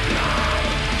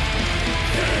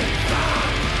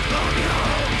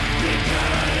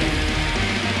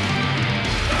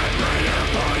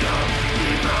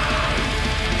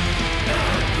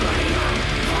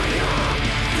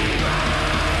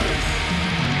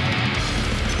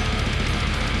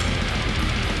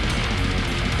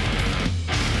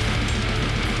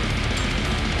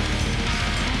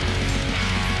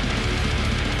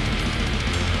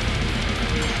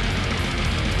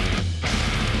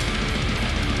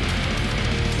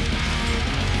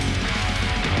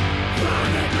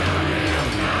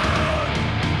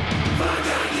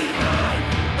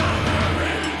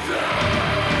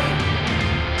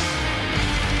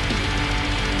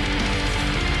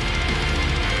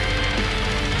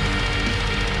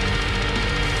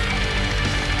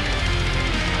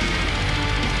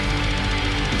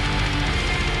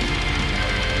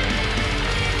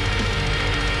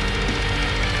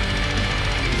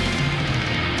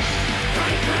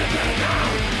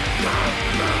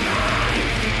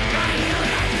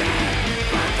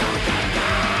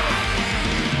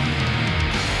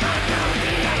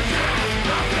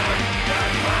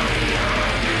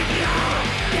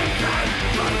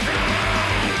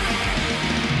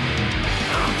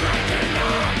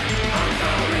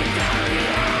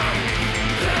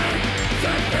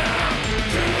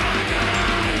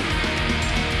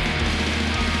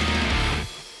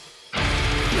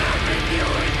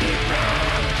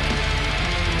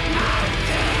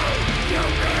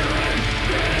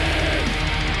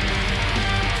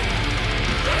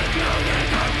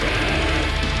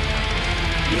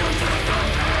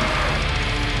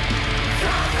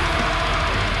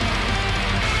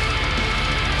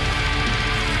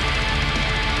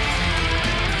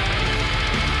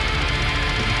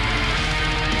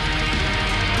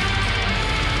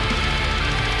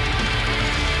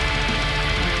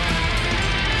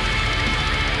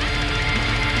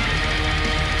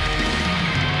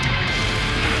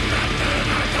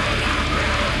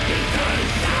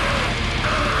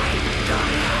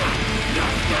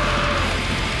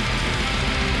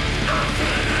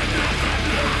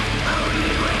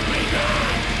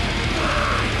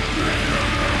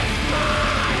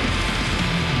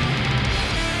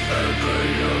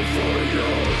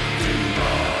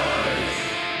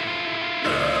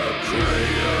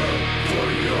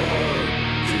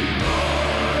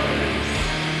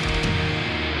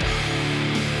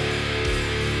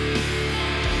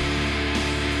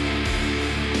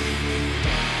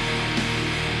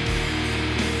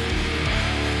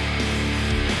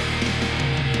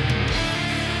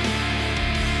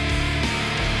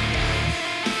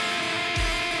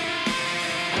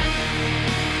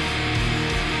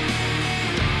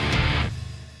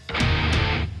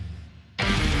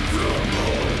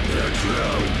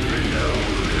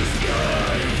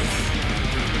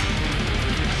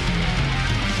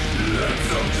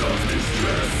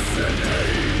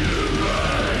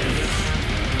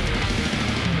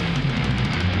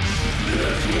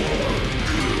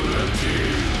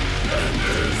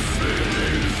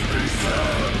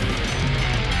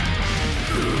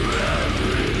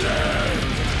Every